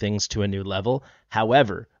taking things to a new level.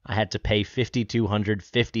 However, I had to pay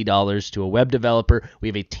 $5,250 to a web developer. We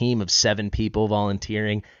have a team of 7 people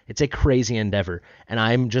volunteering. It's a crazy endeavor, and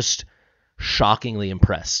I'm just shockingly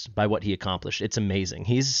impressed by what he accomplished. It's amazing.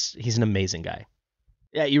 He's an amazing guy.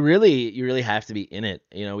 Yeah, you really have to be in it.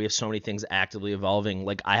 We have so many things actively evolving.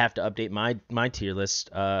 Like, I have to update my tier list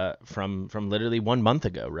from literally 1 month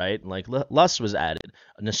ago, right? Like, Lust was added.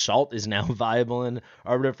 An Assault is now viable in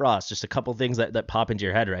Arbiter of Frost. Just a couple things that pop into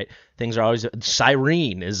your head, right? Things are always...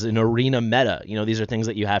 Cyrene is an arena meta. These are things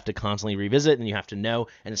that you have to constantly revisit and you have to know.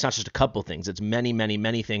 And it's not just a couple things. It's many, many,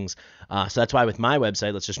 many things. So that's why with my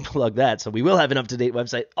website, let's just plug that. So we will have an up-to-date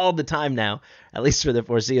website all the time now, at least for the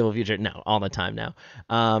foreseeable future. No, all the time now.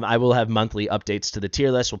 I will have monthly updates to the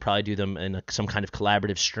tier list. We'll probably do them in some kind of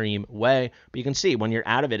collaborative stream way. But you can see when you're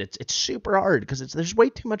out of it, it's super hard because there's way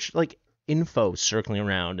too much like info circling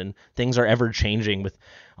around, and things are ever changing with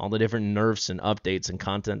all the different nerfs and updates and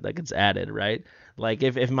content that gets added, right? Like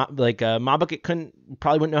if MaBucket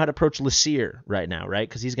probably wouldn't know how to approach Lyseer right now, right?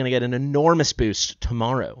 Because he's going to get an enormous boost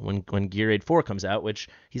tomorrow when Gear Raid 4 comes out, which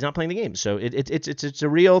he's not playing the game. So it's a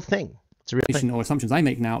real thing. Or assumptions I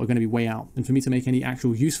make now are going to be way out, and for me to make any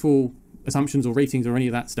actual useful assumptions or ratings or any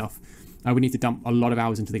of that stuff, I would need to dump a lot of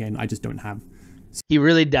hours into the game that I just don't have. He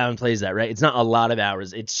really downplays that, right? It's not a lot of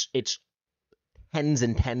hours. It's tens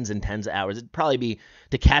and tens and tens of hours. It'd probably be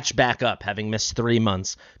to catch back up, having missed 3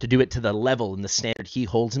 months, to do it to the level and the standard he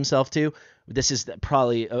holds himself to. This is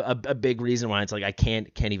probably a big reason why it's like I can't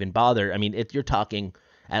even bother. I mean, you're talking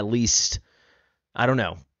at least, I don't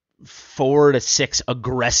know, 4 to 6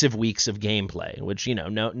 aggressive weeks of gameplay, which,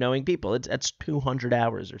 knowing people, that's 200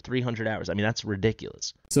 hours or 300 hours. I mean, that's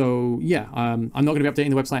ridiculous. So yeah, I'm not going to be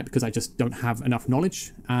updating the website because I just don't have enough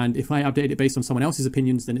knowledge. And if I update it based on someone else's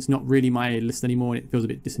opinions, then it's not really my list anymore, and it feels a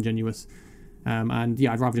bit disingenuous. And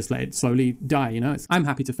yeah, I'd rather just let it slowly die. I'm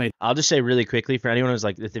happy to fade. I'll just say really quickly for anyone who's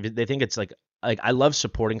like, they think it's like I love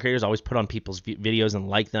supporting creators. I always put on people's videos and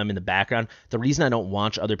like them in the background. The reason I don't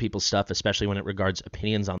watch other people's stuff, especially when it regards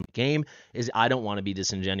opinions on the game, is I don't want to be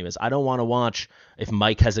disingenuous. I don't want to watch if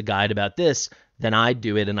Mike has a guide about this, then I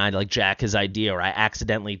do it and I like jack his idea or I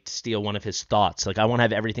accidentally steal one of his thoughts. Like, I want to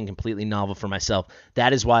have everything completely novel for myself.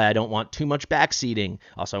 That is why I don't want too much backseating.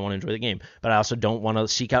 Also, I want to enjoy the game, but I also don't want to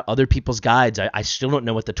seek out other people's guides. I still don't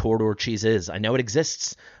know what the Torador cheese is. I know it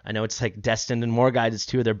exists. I know it's like Destined and More Guides. It's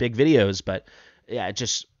 2 of their big videos, but yeah,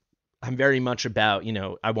 I'm very much about,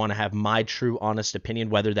 I want to have my true honest opinion,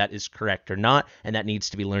 whether that is correct or not, and that needs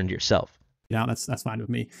to be learned yourself. Yeah, that's fine with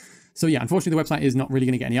me. So yeah, unfortunately the website is not really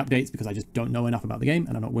going to get any updates because I just don't know enough about the game,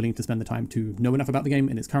 and I'm not willing to spend the time to know enough about the game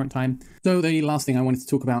in its current time. So the last thing I wanted to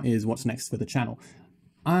talk about is what's next for the channel.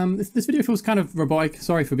 This video feels kind of robotic.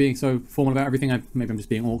 Sorry for being so formal about everything. Maybe I'm just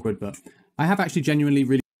being awkward, but I have actually genuinely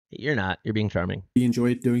really... You're not. You're being charming.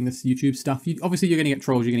 Enjoyed doing this YouTube stuff. Obviously, you're going to get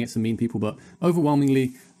trolls, you're going to get some mean people, but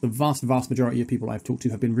overwhelmingly, the vast majority of people I've talked to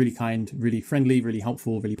have been really kind, really friendly, really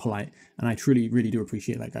helpful, really polite, and I truly, really do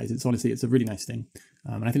appreciate that, guys. It's a really nice thing.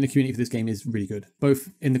 And I think the community for this game is really good, both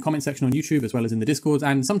in the comment section on YouTube as well as in the Discords,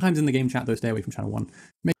 and sometimes in the game chat, though stay away from Channel 1.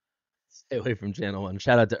 Stay away from Channel 1.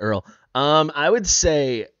 Shout out to Earl. I would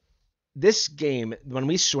say this game,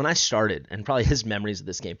 when I started, and probably his memories of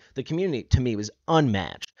this game, the community to me was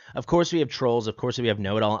unmatched. Of course, we have trolls. Of course, we have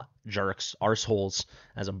know-it-all jerks, arseholes,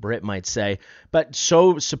 as a Brit might say, but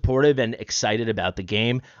so supportive and excited about the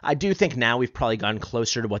game. I do think now we've probably gotten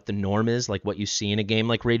closer to what the norm is, like what you see in a game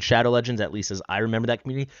like Raid Shadow Legends, at least as I remember that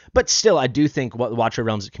community. But still, I do think what the Watcher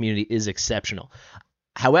Realms community is exceptional.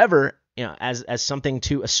 However, as something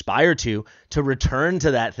to aspire to return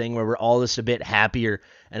to that thing where we're all just a bit happier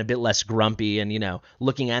and a bit less grumpy and,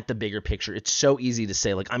 looking at the bigger picture. It's so easy to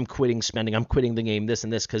say, like, I'm quitting spending, I'm quitting the game, this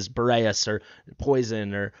and this, because Boreas or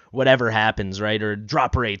Poison or whatever happens, right? Or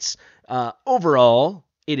drop rates. Overall,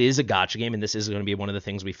 it is a gacha game, and this is going to be one of the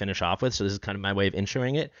things we finish off with, so this is kind of my way of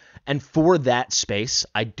introing it. And for that space,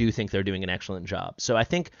 I do think they're doing an excellent job. So I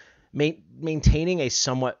think maintaining a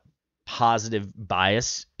somewhat positive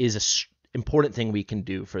bias is a important thing we can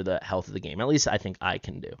do for the health of the game. At least I think I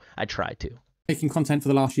can do. I try to. Making content for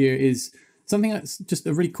the last year is something that's just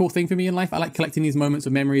a really cool thing for me in life. I like collecting these moments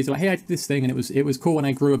of memories. Like, hey, I did this thing, and it was cool, and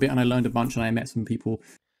I grew a bit, and I learned a bunch, and I met some people.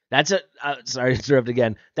 That's sorry to interrupt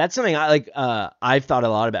again. That's something I like. I've thought a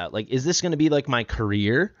lot about. Like, is this going to be like my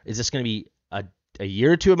career? Is this going to be a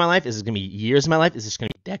year or two of my life? Is this going to be years of my life? Is this going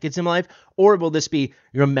to be decades of my life? Or will this be,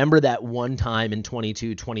 remember that one time in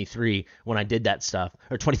 22, 23 when I did that stuff,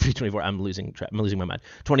 or 23, 24, I'm losing my mind.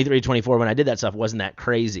 23, 24 when I did that stuff, wasn't that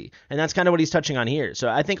crazy? And that's kind of what he's touching on here. So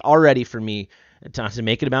I think already for me, not to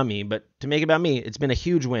make it about me, but to make it about me, it's been a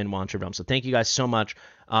huge win, Watcher Realms. So thank you guys so much.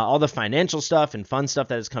 All the financial stuff and fun stuff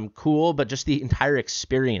that has come cool, but just the entire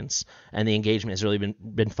experience and the engagement has really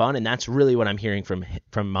been fun. And that's really what I'm hearing from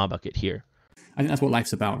MaBucket here. I think that's what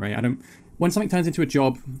life's about, right? When something turns into a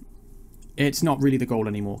job, it's not really the goal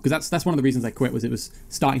anymore. Because that's one of the reasons I quit, was it was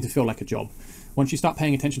starting to feel like a job. Once you start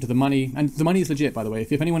paying attention to the money, and the money is legit, by the way.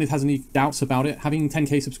 If anyone has any doubts about it, having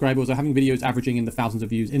 10k subscribers or having videos averaging in the thousands of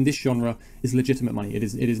views in this genre is legitimate money. It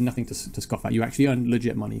is nothing to scoff at. You actually earn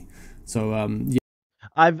legit money. So yeah.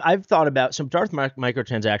 I've thought about, so Darth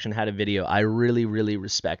Microtransaction had a video I really, really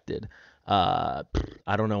respected. I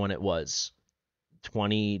don't know when it was.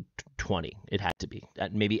 2020, it had to be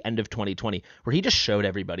at maybe end of 2020, where he just showed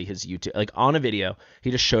everybody his YouTube, like on a video,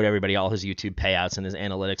 he just showed everybody all his YouTube payouts and his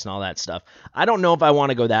analytics and all that stuff. I don't know if I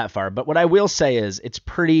want to go that far, but what I will say is it's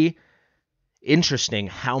pretty interesting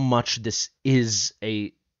how much this is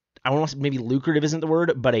I don't want to, maybe lucrative isn't the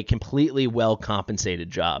word, but a completely well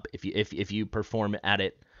compensated job if you perform at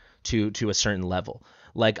it to a certain level.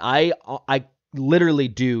 Like I literally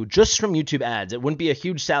do, just from YouTube ads, it wouldn't be a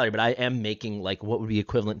huge salary, but I am making like what would be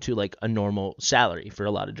equivalent to like a normal salary for a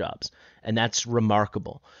lot of jobs. And that's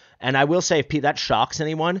remarkable. And I will say, if that shocks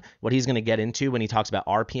anyone, what he's going to get into when he talks about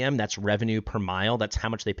RPM, that's revenue per mile. That's how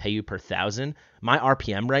much they pay you per 1,000. My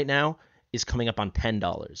RPM right now is coming up on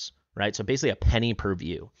 $10, right? So basically a penny per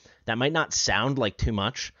view. That might not sound like too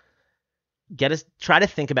much. Try to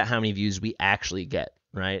think about how many views we actually get.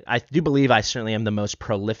 Right. I do believe I certainly am the most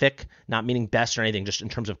prolific, not meaning best or anything, just in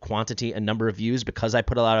terms of quantity and number of views, because I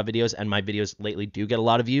put a lot of videos, and my videos lately do get a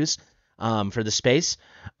lot of views for the space.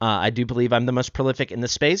 I do believe I'm the most prolific in the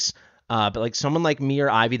space. But like someone like me or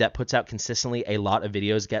Ivy that puts out consistently a lot of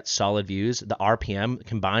videos, gets solid views, the RPM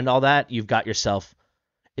combined, all that, you've got yourself,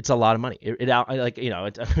 it's a lot of money. I'm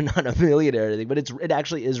not a millionaire or anything, but it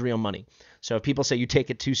actually is real money. So if people say you take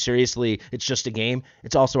it too seriously, it's just a game,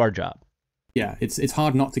 it's also our job. Yeah, it's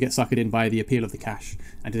hard not to get suckered in by the appeal of the cash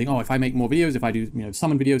and to think, oh, if I make more videos, if I do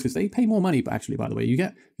summon videos, because they pay more money. But actually, by the way, you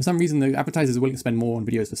get, for some reason, the advertisers are willing to spend more on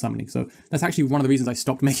videos for summoning. So that's actually one of the reasons I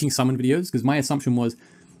stopped making summon videos, because my assumption was,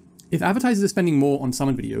 if advertisers are spending more on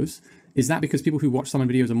summon videos, is that because people who watch summon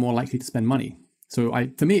videos are more likely to spend money? So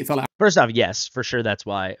for me, it felt like... First off, yes, for sure, that's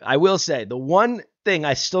why. I will say, the one thing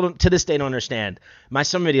I still don't, to this day, don't understand, my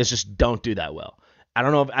summon videos just don't do that well. I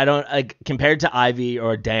don't know if compared to Ivy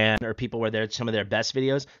or Dan or people where they're some of their best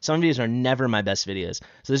videos, some videos are never my best videos.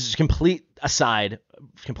 So this is complete aside,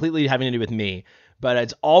 completely having to do with me, but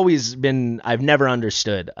it's always been, I've never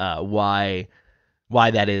understood why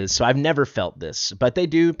that is. So I've never felt this, but they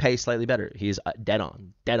do pay slightly better. He's dead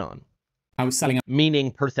on. I was selling...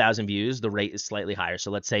 Meaning per 1,000 views, the rate is slightly higher.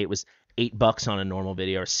 So let's say it was $8 on a normal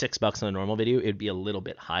video or $6 on a normal video, it'd be a little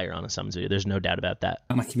bit higher on a summons video. There's no doubt about that.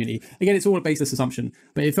 My community. Again, it's all a baseless assumption,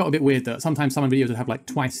 but it felt a bit weird that sometimes summon videos would have like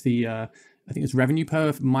twice the, I think it's revenue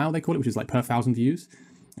per mile they call it, which is like per 1,000 views.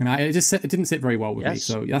 And it didn't sit very well with me.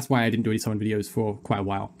 So that's why I didn't do any summon videos for quite a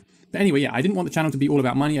while. But anyway, yeah, I didn't want the channel to be all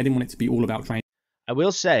about money. I didn't want it to be all about trying. I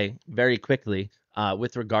will say very quickly,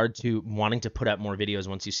 with regard to wanting to put out more videos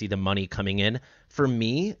once you see the money coming in, for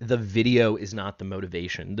me, the video is not the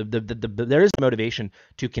motivation. There is motivation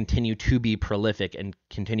to continue to be prolific and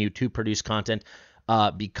continue to produce content.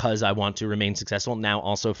 because I want to remain successful, now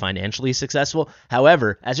also financially successful.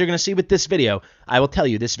 However, as you're going to see with this video, I will tell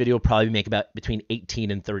you this video will probably make about between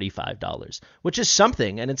 $18 and $35, which is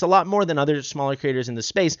something, and it's a lot more than other smaller creators in the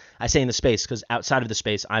space. I say in the space because outside of the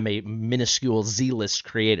space, I'm a minuscule Z-list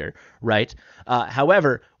creator, right?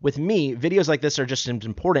 However, with me, videos like this are just as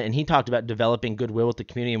important, and he talked about developing goodwill with the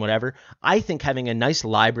community and whatever. I think having a nice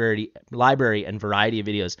library and variety of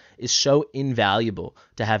videos is so invaluable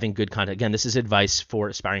to having good content. Again, this is advice for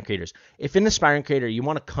aspiring creators. If an aspiring creator, you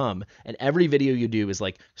want to come and every video you do is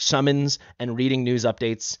like summons and reading news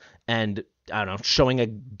updates and, I don't know, showing a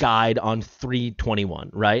guide on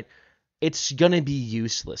 321, right? It's going to be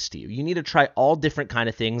useless to you. You need to try all different kind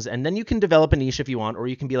of things, and then you can develop a niche if you want, or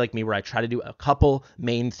you can be like me where I try to do a couple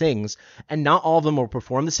main things, and not all of them will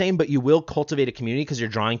perform the same, but you will cultivate a community because you're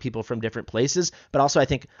drawing people from different places. But also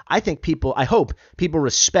I hope people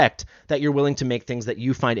respect that you're willing to make things that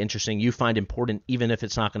you find interesting, you find important, even if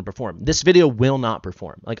it's not going to perform. This video will not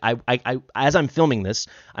perform. Like as I'm filming this,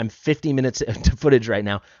 I'm 50 minutes into footage right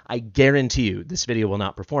now. I guarantee you this video will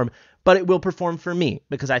not perform, but it will perform for me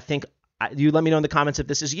because I think you let me know in the comments if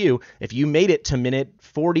this is you. If you made it to minute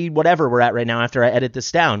 40, whatever we're at right now after I edit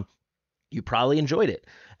this down, you probably enjoyed it.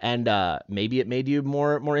 And maybe it made you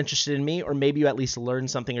more interested in me, or maybe you at least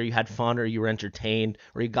learned something, or you had fun, or you were entertained,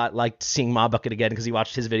 or you got liked seeing MaBucket again because you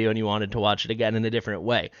watched his video and you wanted to watch it again in a different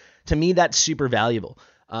way. To me, that's super valuable.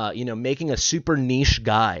 Making a super niche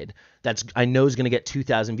guide that's I know is going to get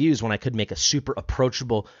 2,000 views when I could make a super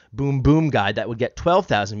approachable boom guide that would get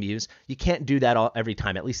 12,000 views. You can't do that every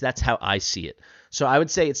time. At least that's how I see it. So I would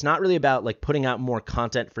say it's not really about like putting out more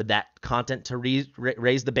content for that content to raise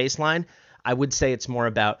the baseline. I would say it's more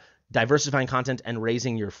about diversifying content and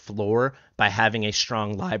raising your floor by having a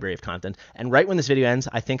strong library of content. And right when this video ends,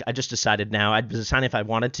 I think I just decided now, I was deciding if I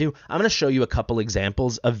wanted to, I'm going to show you a couple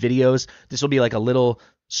examples of videos. This will be like a little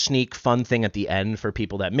sneak fun thing at the end for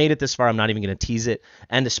people that made it this far. I'm not even going to tease it,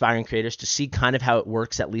 and aspiring creators to see kind of how it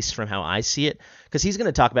works, at least from how I see it, because he's going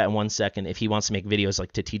to talk about in 1 second if he wants to make videos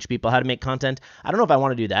like to teach people how to make content. I don't know if I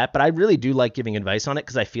want to do that, but I really do like giving advice on it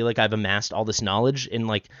because I feel like I've amassed all this knowledge in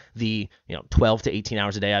like the 12 to 18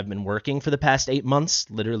 hours a day I've been working for the past 8 months,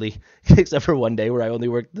 literally, except for one day where I only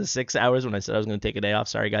worked the 6 hours when I said I was going to take a day off.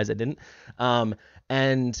 Sorry guys, I didn't.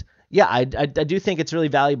 And yeah, I do think it's really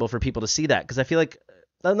valuable for people to see that, because I feel like,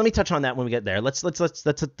 let me touch on that when we get there. Let's let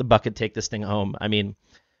the bucket take this thing home. I mean,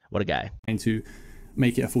 what a guy. Trying to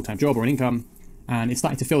make it a full-time job or an income, and it's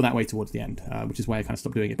starting to feel that way towards the end, which is why I kind of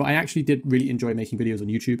stopped doing it. But I actually did really enjoy making videos on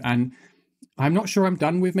YouTube, and I'm not sure I'm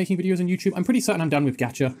done with making videos on YouTube. I'm pretty certain I'm done with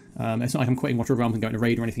gacha. It's not like I'm quitting Water Realms and going to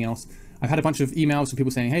Raid or anything else. I've had a bunch of emails from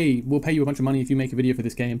people saying, hey, we'll pay you a bunch of money if you make a video for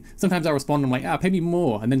this game. Sometimes I respond, I'm like, pay me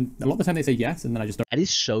more. And then a lot of the time they say yes, and then I just don't. That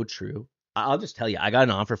is so true. I'll just tell you, I got an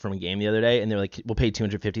offer from a game the other day, and they're like, we'll pay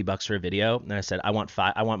 $250 for a video. And I said, I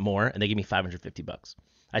want more. And they gave me $550.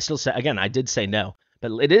 I still say, again, I did say no, but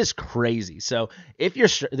it is crazy. So if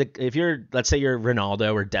you're, let's say you're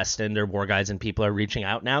Ronaldo or Destined or War Guides, and people are reaching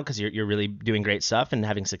out now because you're really doing great stuff and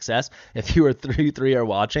having success. If you or three are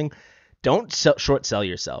watching, don't short sell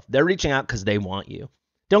yourself. They're reaching out because they want you.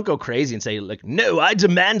 Don't go crazy and say like, no, I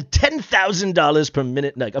demand $10,000 per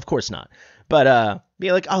minute. Like, of course not. But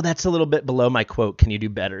be like, oh, that's a little bit below my quote. Can you do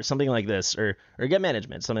better? Something like this, or get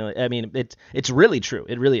management. Something like. I mean, it's really true.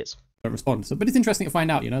 It really is. Don't respond. So, but it's interesting to find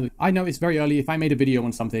out. I know it's very early. If I made a video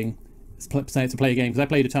on something, say to play a game, because I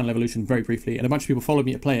played Eternal Evolution very briefly, and a bunch of people followed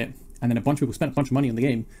me to play it, and then a bunch of people spent a bunch of money on the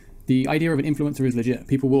game. The idea of an influencer is legit.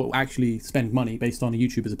 People will actually spend money based on a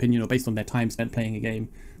YouTuber's opinion or based on their time spent playing a game.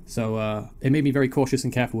 So it made me very cautious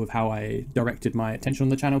and careful with how I directed my attention on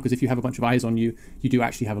the channel, because if you have a bunch of eyes on you, you do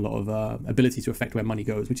actually have a lot of ability to affect where money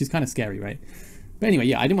goes, which is kind of scary, right? But anyway,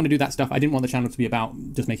 yeah, I didn't want to do that stuff. I didn't want the channel to be about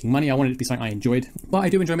just making money. I wanted it to be something I enjoyed, but I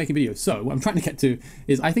do enjoy making videos. So what I'm trying to get to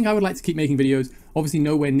is I think I would like to keep making videos, obviously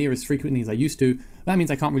nowhere near as frequently as I used to. That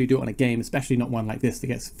means I can't really do it on a game, especially not one like this that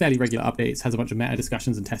gets fairly regular updates, has a bunch of meta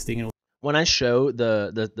discussions and testing and all. When I show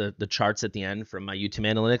the charts at the end from my YouTube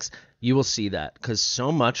analytics, you will see that, because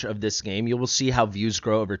so much of this game, you will see how views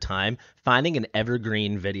grow over time. Finding an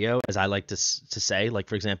evergreen video, as I like to say, like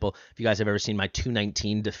for example, if you guys have ever seen my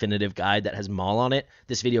 219 definitive guide that has Maul on it,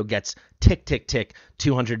 this video gets tick,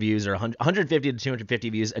 200 views or 150 to 250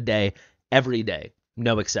 views a day, every day.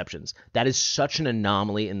 No exceptions. That is such an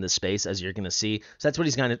anomaly in the space, as you're going to see. So that's what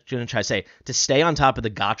he's going to try to say. To stay on top of the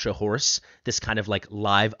gotcha horse, this kind of like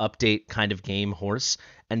live update kind of game horse,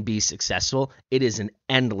 and be successful, it is an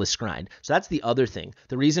endless grind. So that's the other thing.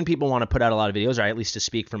 The reason people want to put out a lot of videos, or at least to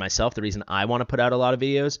speak for myself, the reason I want to put out a lot of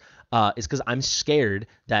videos is because I'm scared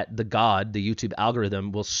that the YouTube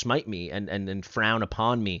algorithm, will smite me and frown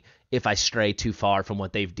upon me if I stray too far from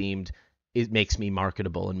what they've deemed it makes me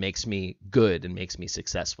marketable and makes me good and makes me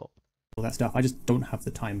successful. All that stuff. I just don't have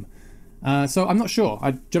the time. So I'm not sure.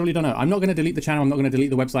 I generally don't know. I'm not going to delete the channel. I'm not going to delete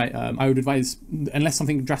the website. I would advise, unless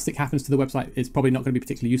something drastic happens to the website, it's probably not going to be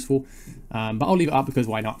particularly useful. But I'll leave it up because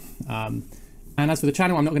why not? And as for the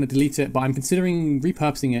channel, I'm not going to delete it, but I'm considering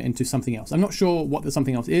repurposing it into something else. I'm not sure what the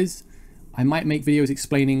something else is. I might make videos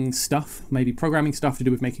explaining stuff, maybe programming stuff to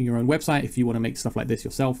do with making your own website if you want to make stuff like this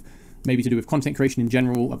yourself. Maybe to do with content creation in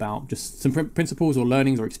general, about just some principles or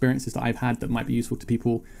learnings or experiences that I've had that might be useful to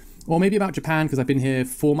people. Or maybe about Japan, because I've been here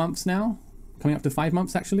 4 months now, coming up to 5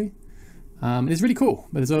 months actually. It's really cool.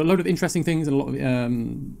 There's a load of interesting things and a lot of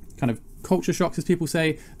kind of culture shocks, as people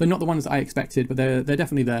say. They're not the ones that I expected, but they're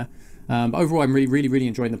definitely there. But overall, I'm really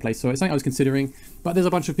enjoying the place. So it's something I was considering. But there's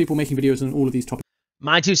a bunch of people making videos on all of these topics.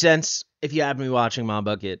 My 2 cents, if you happen to be watching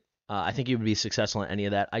MaBucket, I think you would be successful in any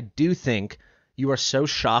of that. I do think you are so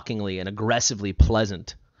shockingly and aggressively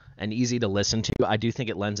pleasant and easy to listen to. I do think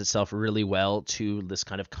it lends itself really well to this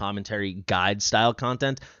kind of commentary guide style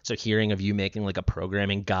content. So hearing of you making like a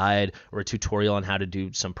programming guide or a tutorial on how to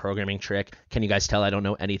do some programming trick. Can you guys tell I don't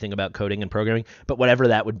know anything about coding and programming? But whatever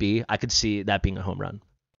that would be, I could see that being a home run.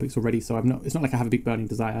 Already, so it's not like I have a big burning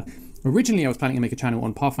desire. Originally, I was planning to make a channel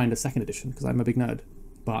on Pathfinder 2nd edition because I'm a big nerd.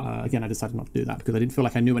 But again, I decided not to do that because I didn't feel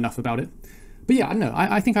like I knew enough about it. But yeah, I don't know.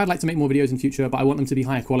 I think I'd like to make more videos in future, but I want them to be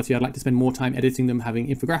higher quality. I'd like to spend more time editing them, having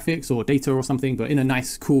infographics or data or something, but in a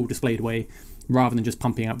nice, cool, displayed way, rather than just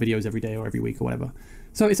pumping out videos every day or every week or whatever.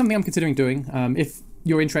 So it's something I'm considering doing. If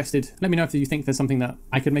you're interested, let me know if you think there's something that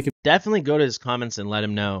I could make. Definitely go to his comments and let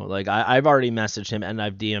him know. Like I've already messaged him and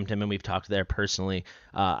I've DM'd him and we've talked there personally.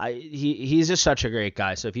 He's just such a great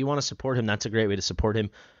guy. So if you want to support him, that's a great way to support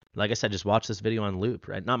him. Like I said, just watch this video on loop,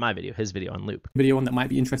 right? Not my video, his video on loop. Video on that might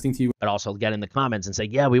be interesting to you. But also get in the comments and say,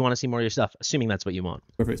 yeah, we want to see more of your stuff, assuming that's what you want.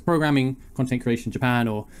 Whether it's programming, content creation, Japan,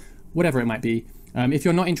 or whatever it might be. If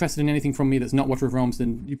you're not interested in anything from me that's not Watcher of Realms,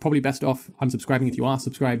 then you're probably best off unsubscribing if you are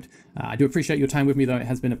subscribed. I do appreciate your time with me, though. It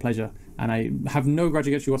has been a pleasure. And I have no grudge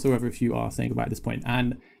against you whatsoever if you are saying goodbye at this point.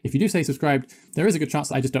 And if you do say subscribed, there is a good chance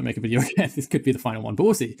that I just don't make a video again. This could be the final one, but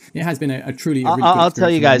we'll see. It has been a truly really good I'll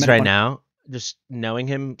tell you guys right now. now, just knowing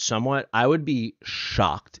him somewhat, I would be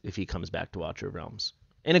shocked if he comes back to Watcher of Realms.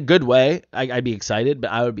 In a good way, I'd be excited,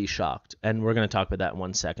 but I would be shocked. And we're going to talk about that in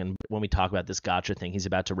 1 second when we talk about this gotcha thing he's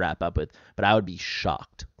about to wrap up with. But I would be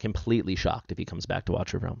shocked, completely shocked if he comes back to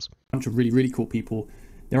Watcher of Realms. A bunch of really cool people.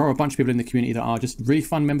 There are a bunch of people in the community that are just really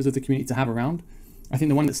fun members of the community to have around. I think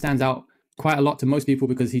the one that stands out quite a lot to most people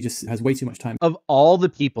because he just has way too much time. Of all the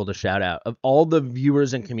people to shout out, of all the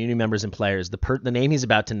viewers and community members and players, the name he's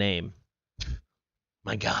about to name,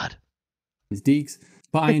 my God, is Deegs.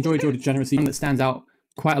 But I enjoyed your generosity. One that stands out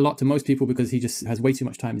quite a lot to most people because he just has way too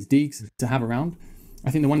much time is Deegs to have around. I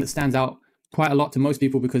think the one that stands out quite a lot to most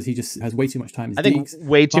people because he just has way too much time is Deegs. I think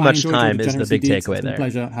way too much time is the big takeaway there. It's been a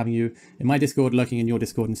pleasure having you in my Discord, lurking in your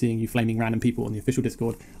Discord, and seeing you flaming random people on the official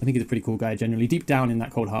Discord. I think he's a pretty cool guy, generally. Deep down in that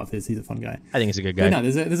cold heart of his, he's a fun guy. I think he's a good guy. But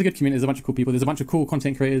no, there's a good community. There's a bunch of cool people. There's a bunch of cool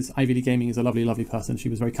content creators. Ivy Lee Gaming is a lovely person. She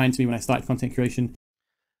was very kind to me when I started content creation.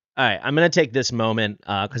 All right, I'm going to take this moment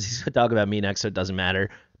because he's going to talk about me next, so it doesn't matter.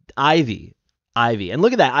 Ivy. And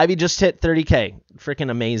look at that. Ivy just hit 30K.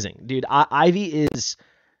 Freaking amazing. Dude, Ivy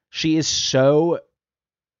she is so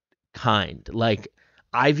kind. Like,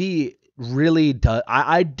 Ivy really does.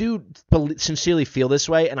 I do sincerely feel this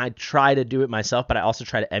way, and I try to do it myself, but I also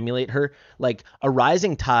try to emulate her. Like, a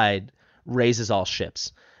rising tide raises all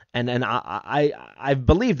ships. And I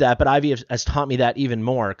believe that, but Ivy has taught me that even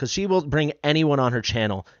more because she will bring anyone on her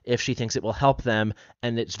channel if she thinks it will help them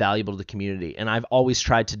and it's valuable to the community. And I've always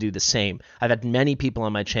tried to do the same. I've had many people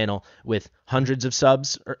on my channel with hundreds of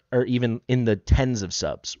subs or even in the tens of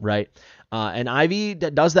subs, right? And Ivy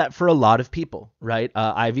does that for a lot of people, right?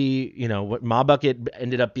 Ivy, what MaBucket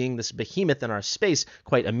ended up being this behemoth in our space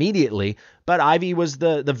quite immediately, but Ivy was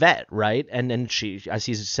the vet, right? And then she, as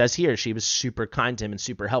he says here, she was super kind to him and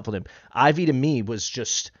super helpful to him. Ivy to me was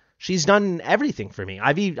just, she's done everything for me.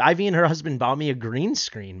 Ivy and her husband bought me a green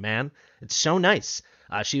screen, man. It's so nice.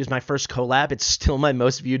 She was my first collab. It's still my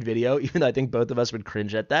most viewed video, even though I think both of us would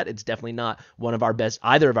cringe at that. It's definitely not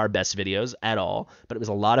either of our best videos at all, but it was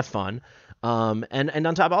a lot of fun. And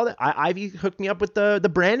on top of all that, Ivy hooked me up with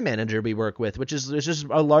the brand manager we work with, which is just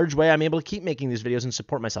a large way I'm able to keep making these videos and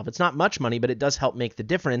support myself. It's not much money, but it does help make the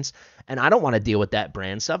difference. And I don't want to deal with that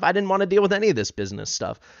brand stuff. I didn't want to deal with any of this business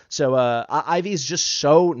stuff. So Ivy is just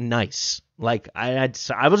so nice. Like I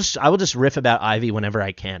will just riff about Ivy whenever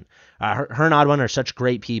I can. Her and Odd One are such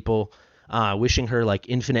great people. Wishing her like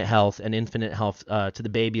infinite health to the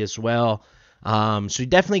baby as well. So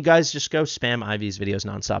definitely, guys, just go spam Ivy's videos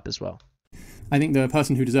nonstop as well. I think the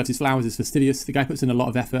person who deserves his flowers is Fastidious. The guy puts in a lot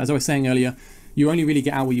of effort. As I was saying earlier, you only really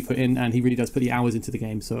get out what you put in, and he really does put the hours into the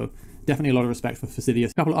game. So definitely a lot of respect for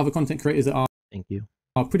Fastidious. A couple of other content creators that are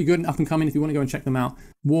pretty good and up and coming if you want to go and check them out.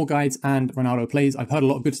 War Guides and Ronaldo Plays. I've heard a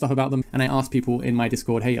lot of good stuff about them, and I asked people in my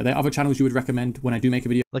Discord, hey, are there other channels you would recommend when I do make a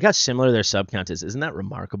video? Look how similar their sub count is. Isn't that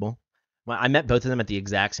remarkable? Well, I met both of them at the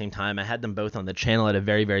exact same time. I had them both on the channel at a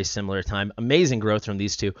very, very similar time. Amazing growth from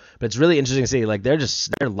these two. But it's really interesting to see, like, they're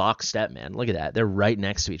lockstep, man. Look at that. They're right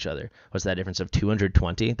next to each other. What's that difference of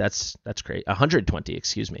 220? That's great. 120,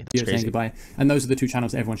 excuse me. That's crazy. Saying goodbye. And those are the two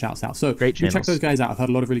channels that everyone shouts out. So great channels. Check those guys out. I've heard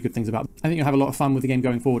a lot of really good things about them. I think you'll have a lot of fun with the game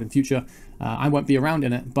going forward in future. I won't be around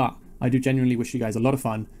in it, but I do genuinely wish you guys a lot of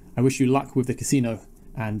fun. I wish you luck with the casino.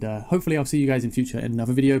 And hopefully I'll see you guys in future in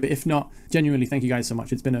another video. But if not, genuinely, thank you guys so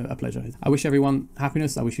much. It's been a pleasure. I wish everyone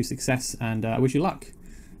happiness. I wish you success. And I wish you luck.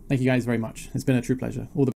 Thank you guys very much. It's been a true pleasure.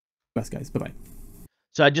 All the best, guys. Bye-bye.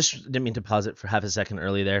 So I just didn't mean to pause it for half a second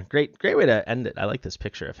early there. Great way to end it. I like this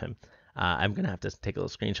picture of him. I'm going to have to take a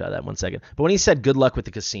little screenshot of that 1 second. But when he said good luck with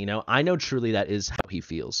the casino, I know truly that is how he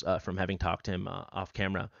feels from having talked to him off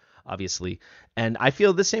camera, obviously. And I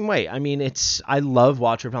feel the same way. I mean, I love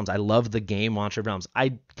Watcher of Realms. I love the game Watcher of Realms.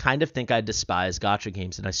 I kind of think I despise gacha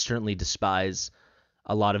games, and I certainly despise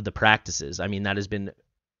a lot of the practices. I mean, that has been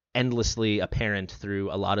endlessly apparent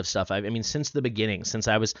through a lot of stuff. I mean, since the beginning, since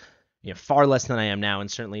I was far less than I am now, and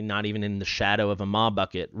certainly not even in the shadow of a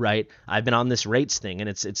MaBucket, right? I've been on this rates thing, and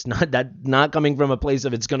it's not coming from a place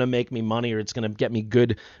of it's going to make me money or it's going to get me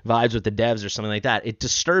good vibes with the devs or something like that. It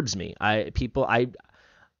disturbs me.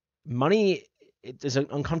 Money, it is an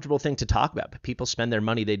uncomfortable thing to talk about, but people spend their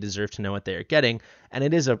money. They deserve to know what they're getting. And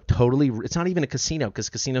it's not even a casino,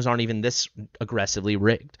 because casinos aren't even this aggressively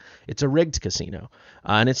rigged. It's a rigged casino.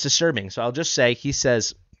 And it's disturbing. So I'll just say, he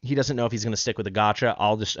says he doesn't know if he's going to stick with the gacha.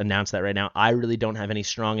 I'll just announce that right now. I really don't have any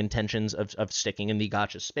strong intentions of sticking in the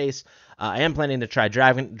gacha space. I am planning to try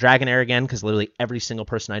Dragonair again, because literally every single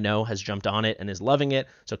person I know has jumped on it and is loving it.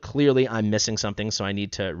 So clearly I'm missing something, so I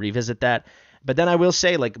need to revisit that. But then I will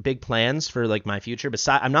say, like, big plans for like my future.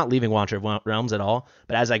 Besides, I'm not leaving Watcher of Realms at all.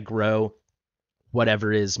 But as I grow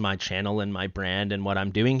whatever is my channel and my brand and what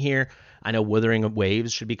I'm doing here, I know Wuthering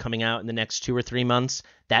Waves should be coming out in the next 2 or 3 months.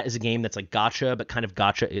 That is a game that's like gacha, but kind of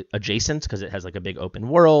gacha adjacent, because it has like a big open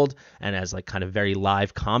world and has like kind of very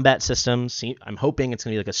live combat systems. I'm hoping it's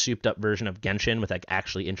gonna be like a souped up version of Genshin with like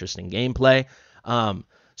actually interesting gameplay.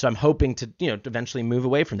 So I'm hoping to, eventually move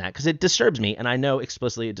away from that, because it disturbs me, and I know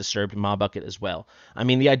explicitly it disturbed MaBucket as well. I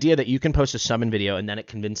mean, the idea that you can post a summon video and then it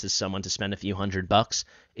convinces someone to spend a few $100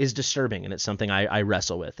 is disturbing, and it's something I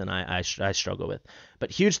wrestle with and I struggle with. But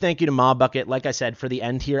huge thank you to MaBucket. Like I said, for the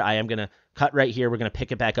end here, I am going to cut right here. We're going to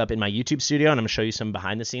pick it back up in my YouTube studio, and I'm going to show you some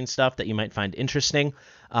behind-the-scenes stuff that you might find interesting.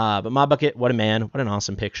 But MaBucket, what a man. What an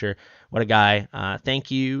awesome picture. What a guy. Thank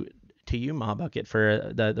you to you, MaBucket,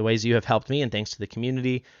 for the ways you have helped me, and thanks to the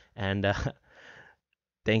community. And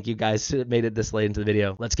thank you guys who made it this late into the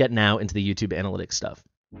video. Let's get now into the YouTube analytics stuff.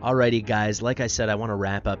 Alrighty, guys, like I said, I want to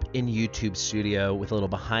wrap up in YouTube Studio with a little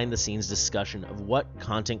behind-the-scenes discussion of what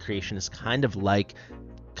content creation is kind of like,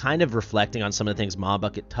 kind of reflecting on some of the things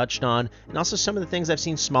MaBucket touched on, and also some of the things I've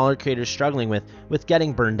seen smaller creators struggling with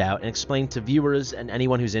getting burned out, and explain to viewers and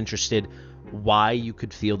anyone who's interested why you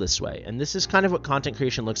could feel this way. And this is kind of what content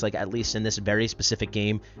creation looks like, at least in this very specific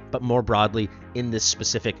game, but more broadly in this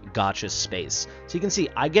specific gacha space. So you can see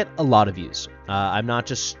I get a lot of views. I'm not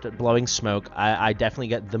just blowing smoke. I definitely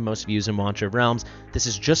get the most views in Watcher of Realms. This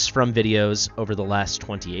is just from videos over the last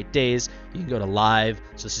 28 days. You can go to live,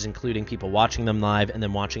 so this is including people watching them live and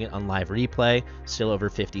then watching it on live replay. Still over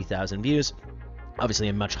 50,000 views. Obviously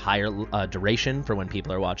a much higher duration for when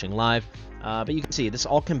people are watching live. But you can see this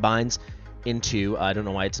all combines into, I don't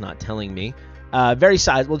know why it's not telling me, very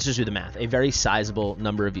sizable, let's just do the math, a very sizable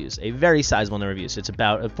number of views. A very sizable number of views. It's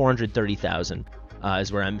about 430,000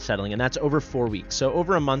 is where I'm settling, and that's over 4 weeks. So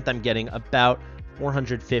over a month, I'm getting about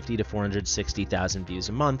 450 to 460,000 views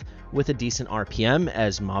a month with a decent RPM.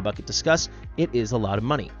 As MaBucket discussed, it is a lot of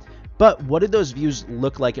money. But what do those views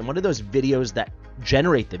look like, and what do those videos that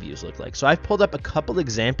generate the views look like? So I've pulled up a couple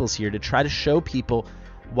examples here to try to show people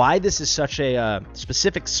why this is such a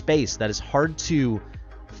specific space that is hard to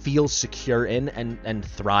feel secure in and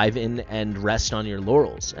thrive in and rest on your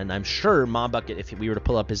laurels. And I'm sure MaBucket, if we were to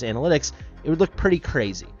pull up his analytics, it would look pretty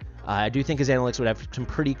crazy. I do think his analytics would have some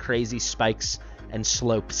pretty crazy spikes and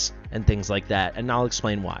slopes and things like that, and I'll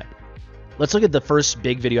explain why. Let's look at the first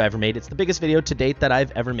big video I ever made. It's the biggest video to date that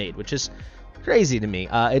I've ever made, which is crazy to me.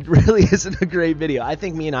 It really isn't a great video. I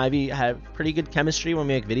think me and Ivy have pretty good chemistry when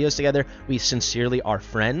we make videos together. We sincerely are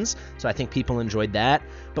friends, so I think people enjoyed that.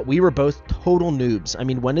 But we were both total noobs. I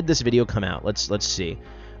mean, when did this video come out? Let's see.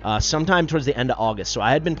 Sometime towards the end of August. So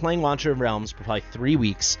I had been playing Watcher of Realms for probably 3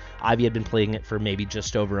 weeks. Ivy had been playing it for maybe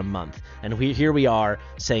just over a month. And here we are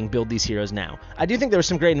saying build these heroes now. I do think there was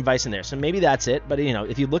some great advice in there, so maybe that's it. But, you know,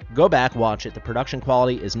 if you go back, watch it. The production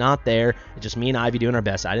quality is not there. It's just me and Ivy doing our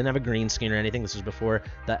best. I didn't have a green screen or anything. This was before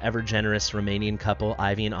the ever-generous Romanian couple,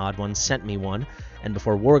 Ivy and Odd One, sent me one. And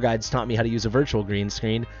before War Guides taught me how to use a virtual green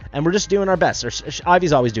screen, and we're just doing our best.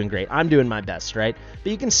 Ivy's always doing great. I'm doing my best, right?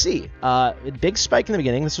 But you can see, big spike in the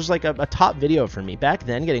beginning. This was like a top video for me. Back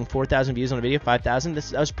then, getting 4,000 views on a video, 5,000,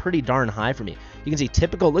 that was pretty darn high for me. You can see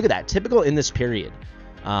typical, look at that, typical in this period.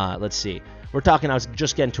 Let's see. We're talking, I was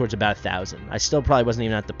just getting towards about 1,000. I still probably wasn't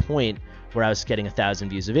even at the point where I was getting 1,000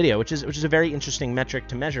 views a video, which is a very interesting metric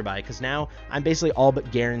to measure by, because now I'm basically all but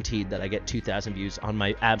guaranteed that I get 2,000 views on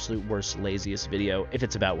my absolute worst, laziest video if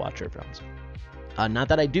it's about Watcher of Realms. Not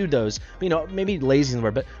that I do those, but, you know, maybe lazy is the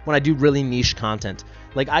word, but when I do really niche content,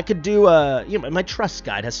 like I could do, you know, my trust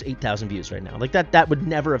guide has 8,000 views right now. Like that would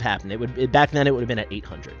never have happened. Back then it would have been at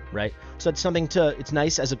 800, right? So it's something it's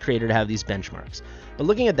nice as a creator to have these benchmarks. But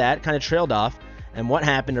looking at that, kind of trailed off. And what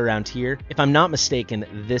happened around here, if I'm not mistaken,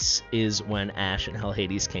 this is when Ash and Hell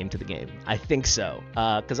Hades came to the game. I think so.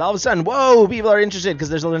 Because all of a sudden, whoa, people are interested because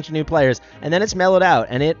there's a bunch of new players. And then it's mellowed out,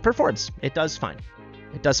 and it performs. It does fine.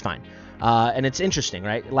 It does fine. And it's interesting,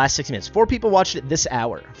 right? Last 60 minutes. 4 people watched it this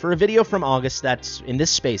hour. For a video from August that's in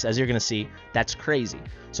this space, as you're going to see, that's crazy.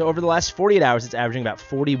 So over the last 48 hours, it's averaging about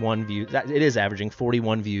 41 views. It is averaging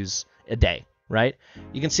 41 views a day. Right?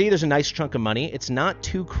 You can see there's a nice chunk of money. It's not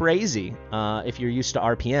too crazy if you're used to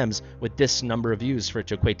RPMs with this number of views for it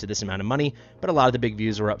to equate to this amount of money, but a lot of the big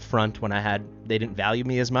views were up front when they didn't value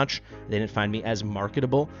me as much. They didn't find me as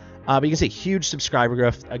marketable. But you can see huge subscriber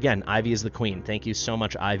growth. Again, Ivy is the queen. Thank you so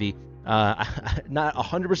much, Ivy. Not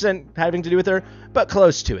 100% having to do with her, but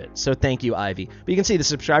close to it. So thank you, Ivy. But you can see the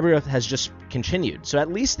subscriber growth has just continued. So at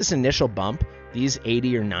least this initial bump, these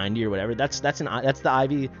 80 or 90 or whatever, that's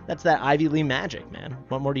that Ivy Lee magic, man.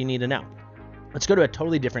 What more do you need to know? Let's go to a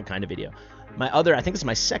totally different kind of video. I think this is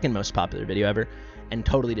my second most popular video ever, and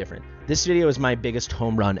totally different. This video is my biggest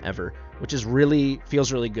home run ever, which is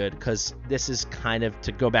feels really good, because this is kind of,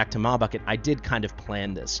 to go back to MaBucket, I did kind of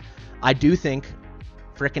plan this. I do think,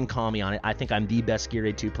 frickin' call me on it, I think I'm the best Gear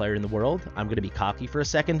Raid 2 player in the world. I'm going to be cocky for a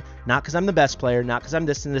second. Not because I'm the best player, not because I'm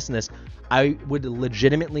this and this and this. I would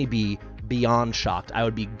legitimately be beyond shocked. I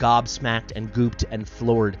would be gobsmacked and gooped and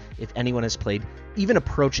floored if anyone has played even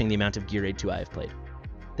approaching the amount of Gear Raid 2 I have played.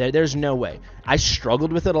 There's no way. I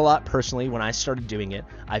struggled with it a lot personally when I started doing it.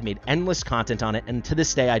 I've made endless content on it, and to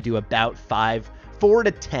this day I do about 4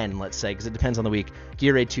 to 10, let's say, because it depends on the week,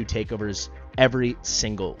 Gear Raid 2 takeovers every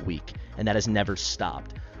single week, and that has never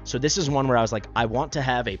stopped. So this is one where I was like, I want to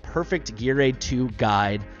have a perfect Gear Raid 2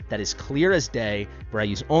 guide that is clear as day, where I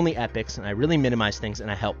use only epics, and I really minimize things, and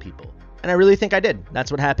I help people. And I really think I did.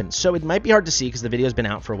 That's what happened. So it might be hard to see because the video's been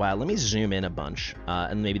out for a while. Let me zoom in a bunch,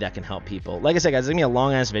 and maybe that can help people. Like I said, guys, it's going to be a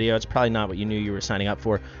long-ass video. It's probably not what you knew you were signing up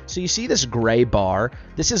for. So you see this gray bar?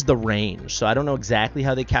 This is the range. So I don't know exactly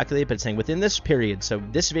how they calculate it, but it's saying within this period, so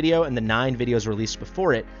this video and the 9 videos released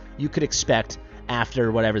before it, you could expect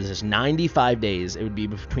after whatever this is, 95 days, it would be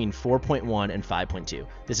between 4.1 and 5.2.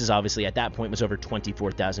 This is obviously, at that point, was over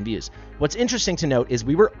 24,000 views. What's interesting to note is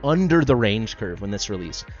we were under the range curve when this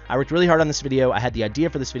released. I worked really hard on this video. I had the idea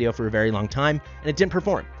for this video for a very long time, and it didn't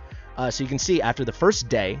perform. So you can see after the first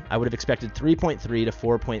day, I would have expected 3.3 to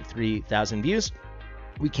 4.3 thousand views.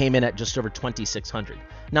 We came in at just over 2,600.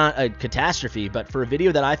 Not a catastrophe, but for a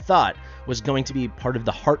video that I thought was going to be part of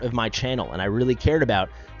the heart of my channel and I really cared about,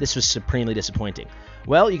 this was supremely disappointing.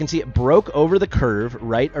 Well, you can see it broke over the curve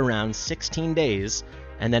right around 16 days,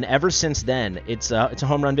 and then ever since then, it's a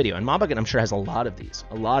home run video. And MaBucket, I'm sure, has a lot of these.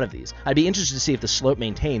 I'd be interested to see if the slope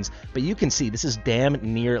maintains, but you can see this is damn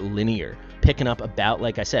near linear, picking up about,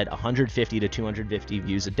 like I said, 150 to 250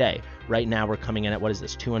 views a day. Right now, we're coming in at, what is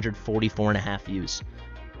this, 244.5 views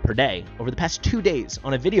per day over the past 2 days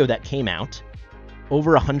on a video that came out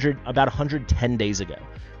over 100, about 110 days ago.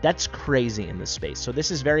 That's crazy in this space. So this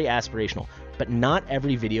is very aspirational, but not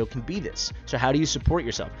every video can be this. So how do you support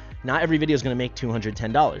yourself? Not every video is going to make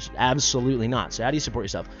 $210. Absolutely not. So how do you support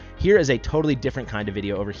yourself? Here is a totally different kind of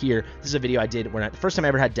video over here. This is a video I did when the first time I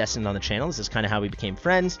ever had Destin on the channel. This is kind of how we became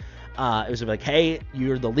friends. It was like, hey,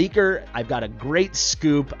 you're the leaker. I've got a great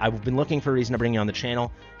scoop. I've been looking for a reason to bring you on the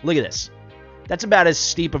channel. Look at this. That's about as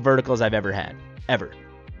steep a vertical as I've ever had, ever.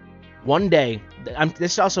 One day,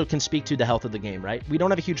 this also can speak to the health of the game, right? We don't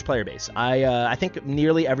have a huge player base. I think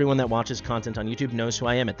nearly everyone that watches content on YouTube knows who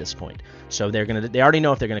I am at this point. So they already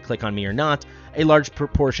know if they're gonna click on me or not. A large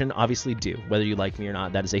proportion obviously do, whether you like me or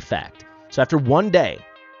not. That is a fact. So after one day,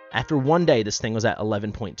 this thing was at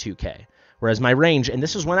 11.2K. Whereas my range, and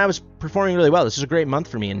this was when I was performing really well. This was a great month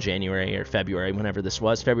for me in January or February, whenever this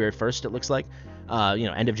was. February 1st, it looks like.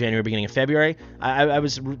 End of January, beginning of February.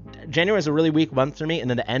 January was a really weak month for me, and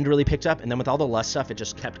then the end really picked up, and then with all the less stuff, it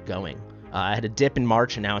just kept going. I had a dip in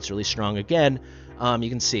March, and now it's really strong again. You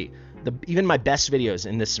can see, even my best videos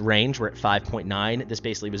in this range were at 5.9. This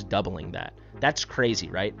basically was doubling that. That's crazy,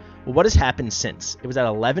 right? Well, what has happened since? It was at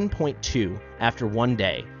 11.2 after one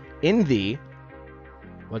day. In the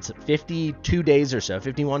 52 days or so,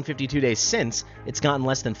 51, 52 days since, it's gotten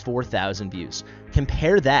less than 4,000 views.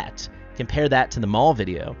 Compare that to the mall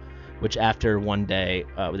video, which after one day,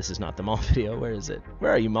 this is not the mall video, where is it?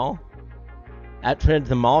 Where are you, mall? After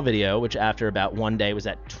the mall video, which after about one day was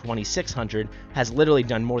at 2,600, has literally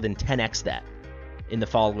done more than 10x that in the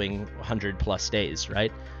following 100 plus days,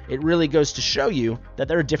 right? It really goes to show you that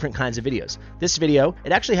there are different kinds of videos. This video,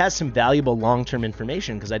 it actually has some valuable long-term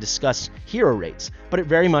information because I discussed hero rates, but it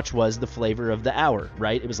very much was the flavor of the hour,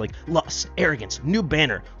 right? It was like lust, arrogance, new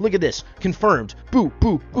banner, look at this, confirmed, boo,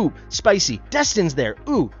 boo, boo, spicy, Destin's there,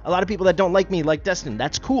 ooh, a lot of people that don't like me like Destin,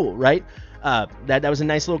 that's cool, right? That was a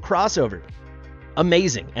nice little crossover.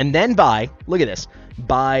 Amazing. And then look at this,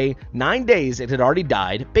 by 9 days, it had already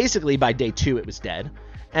died. Basically, by day 2, it was dead.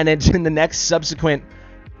 And it's in the next subsequent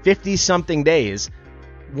 50-something days,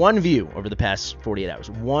 one view over the past 48 hours.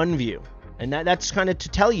 One view. And that's kind of to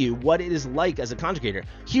tell you what it is like as a content creator.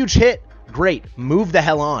 Huge hit. Great. Move the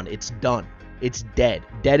hell on. It's done. It's dead.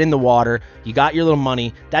 Dead in the water. You got your little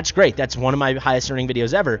money. That's great. That's one of my highest earning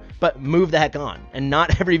videos ever. But move the heck on. And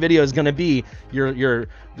not every video is going to be your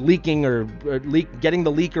leaking or getting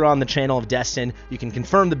the leaker on the channel of Destin. You can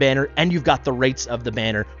confirm the banner, and you've got the rates of the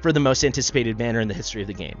banner for the most anticipated banner in the history of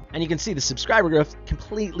the game. And you can see the subscriber growth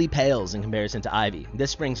completely pales in comparison to Ivy.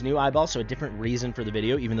 This brings new eyeballs, so a different reason for the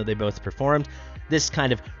video, even though they both performed. This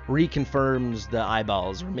kind of reconfirms the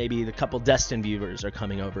eyeballs, or maybe the couple Destin viewers are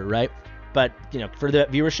coming over, right? But, for the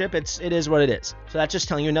viewership, it is what it is. So that's just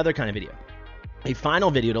telling you another kind of video. A final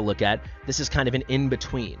video to look at, this is kind of an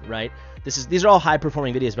in-between, right? These are all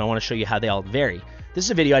high-performing videos, but I want to show you how they all vary. This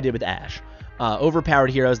is a video I did with Ash. Overpowered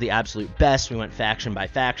Heroes, the absolute best. We went faction by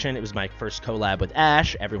faction. It was my first collab with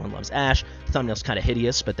Ash. Everyone loves Ash. The thumbnail's kind of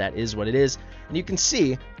hideous, but that is what it is. And you can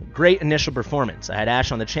see, great initial performance. I had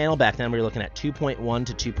Ash on the channel. Back then, we were looking at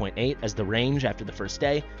 2.1 to 2.8 as the range after the first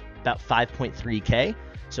day. About 5.3K.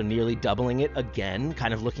 So nearly doubling it again,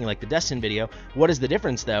 kind of looking like the Destin video. What is the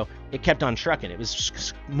difference, though? It kept on trucking. It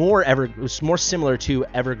was more similar to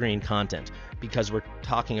evergreen content because we're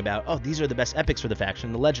talking about, oh, these are the best epics for the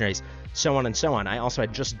faction, the legendaries, so on and so on. I also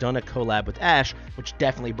had just done a collab with Ash, which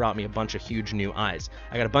definitely brought me a bunch of huge new eyes.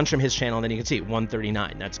 I got a bunch from his channel, and then you can see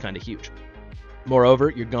 139. That's kind of huge. Moreover,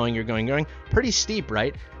 you're going, pretty steep,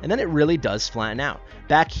 right? And then it really does flatten out.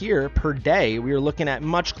 Back here, per day, we were looking at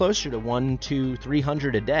much closer to 100 to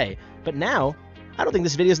 300 a day. But now, I don't think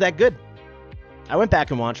this video is that good. I went back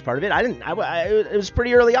and watched part of it. It was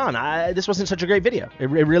pretty early on. This wasn't such a great video. It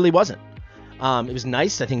really wasn't. It was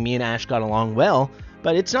nice. I think me and Ash got along well,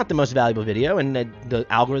 but it's not the most valuable video, and the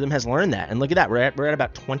algorithm has learned that. And look at that. We're at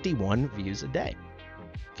about 21 views a day.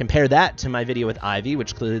 Compare that to my video with Ivy,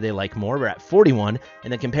 which clearly they like more. We're at 41.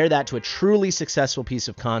 And then compare that to a truly successful piece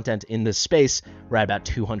of content in this space. We're at about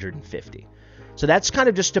 250. So that's kind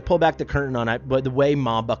of just to pull back the curtain on it, but the way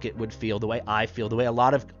MaBucket would feel, the way I feel, the way a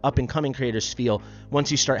lot of up-and-coming creators feel once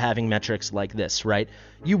you start having metrics like this, right?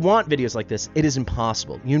 You want videos like this. It is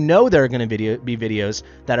impossible. You know there are going to be videos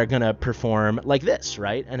that are going to perform like this,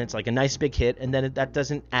 right? And it's like a nice big hit, and then that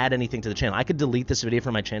doesn't add anything to the channel. I could delete this video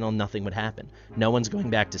from my channel and nothing would happen. No one's going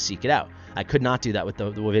back to seek it out. I could not do that with the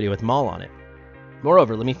video with Maul on it.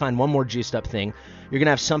 Moreover, let me find one more juiced up thing. You're going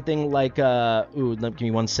to have something like, give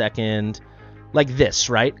me 1 second. Like this,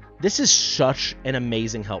 right? This is such an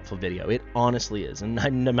amazing, helpful video. It honestly is. And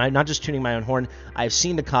I'm not just tuning my own horn. I've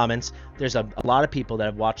seen the comments. There's a lot of people that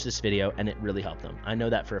have watched this video, and it really helped them. I know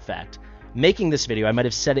that for a fact. making this video, I might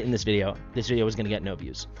have said it in this video was going to get no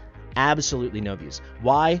views. Absolutely no views.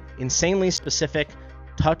 Why? Insanely specific,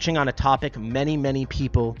 touching on a topic many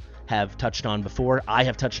people have touched on before. I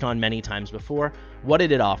have touched on many times before. What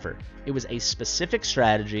did it offer? It was a specific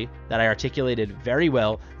strategy that I articulated very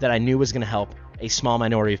well that I knew was going to help a small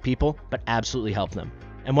minority of people, but absolutely help them.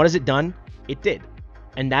 And what has it done? It did.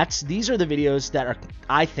 And these are the videos that are,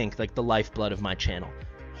 I think, like the lifeblood of my channel.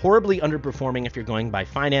 Horribly underperforming if you're going by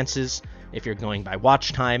finances, if you're going by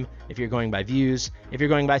watch time, if you're going by views, if you're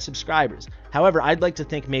going by subscribers. However, I'd like to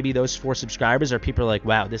think maybe those 4 subscribers are people like,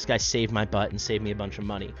 wow, this guy saved my butt and saved me a bunch of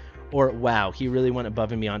money. Or, wow, he really went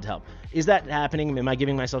above and beyond to help. Is that happening? Am I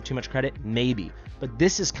giving myself too much credit? Maybe. But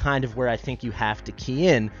this is kind of where I think you have to key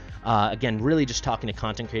in. Again, really just talking to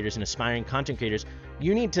content creators and aspiring content creators.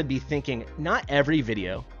 You need to be thinking, not every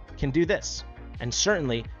video can do this. And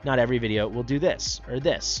certainly not every video will do this or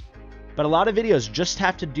this. But a lot of videos just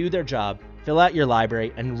have to do their job, fill out your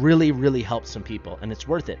library, and really help some people. And it's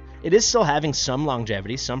worth it. It is still having some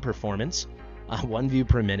longevity, some performance. 1 view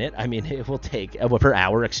per minute. I mean, it will take, per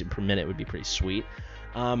hour, actually per minute would be pretty sweet.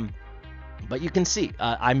 But you can see,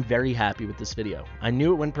 I'm very happy with this video. I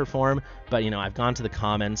knew it wouldn't perform, but I've gone to the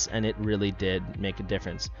comments and it really did make a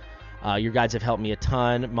difference. Your guys have helped me a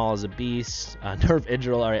ton. Maul is a beast. Nerf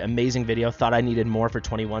Idril, all right, amazing video. Thought I needed more for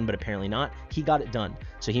 21, but apparently not. He got it done.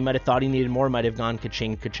 So he might have thought he needed more, might have gone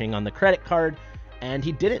ka-ching on the credit card, and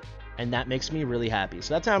he didn't. And that makes me really happy.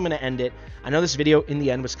 So that's how I'm going to end it. I know this video in the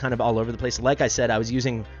end was kind of all over the place. Like I said, I was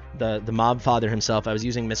using the mob father himself. I was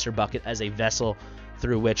using Mr. Bucket as a vessel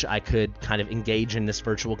through which I could kind of engage in this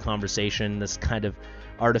virtual conversation, this kind of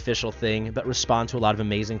artificial thing, but respond to a lot of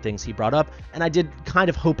amazing things he brought up. And I did kind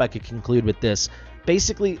of hope I could conclude with this.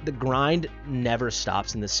 Basically, the grind never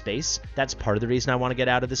stops in this space. That's part of the reason I want to get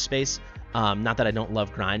out of this space. Not that I don't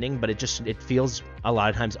love grinding, but it feels a lot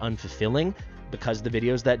of times unfulfilling, because the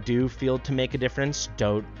videos that do feel to make a difference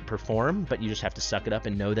don't perform, but you just have to suck it up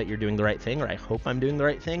and know that you're doing the right thing, or I hope I'm doing the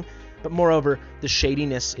right thing. But moreover, the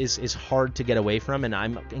shadiness is hard to get away from, and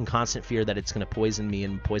I'm in constant fear that it's going to poison me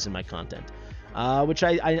and poison my content, which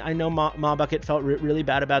I know MaBucket felt really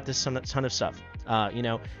bad about this ton of stuff.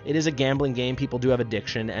 It is a gambling game. People do have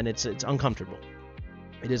addiction, and it's uncomfortable.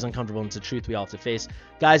 It is uncomfortable, and it's a truth we all have to face.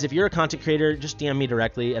 Guys, if you're a content creator, just DM me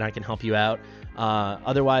directly, and I can help you out.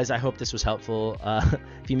 Otherwise, I hope this was helpful.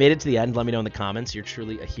 If you made it to the end, let me know in the comments. You're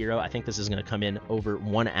truly a hero. I think this is going to come in over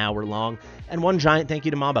 1 hour long. And one giant thank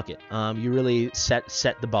you to MaBucket. You really set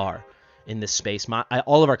the bar in this space.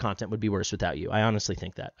 All of our content would be worse without you. I honestly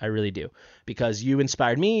think that. I really do. Because you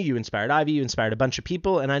inspired me, you inspired Ivy, you inspired a bunch of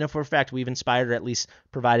people, and I know for a fact we've inspired or at least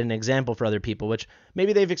provided an example for other people, which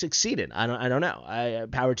maybe they've succeeded. I don't know.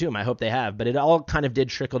 Power to them. I hope they have. But it all kind of did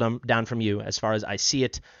trickle down from you as far as I see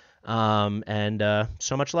it.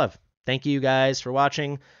 So much love. Thank you guys for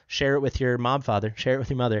watching. Share it with your mob father. Share it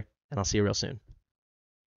with your mother. And I'll see you real soon.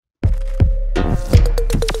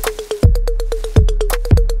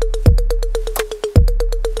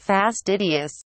 Fastidious.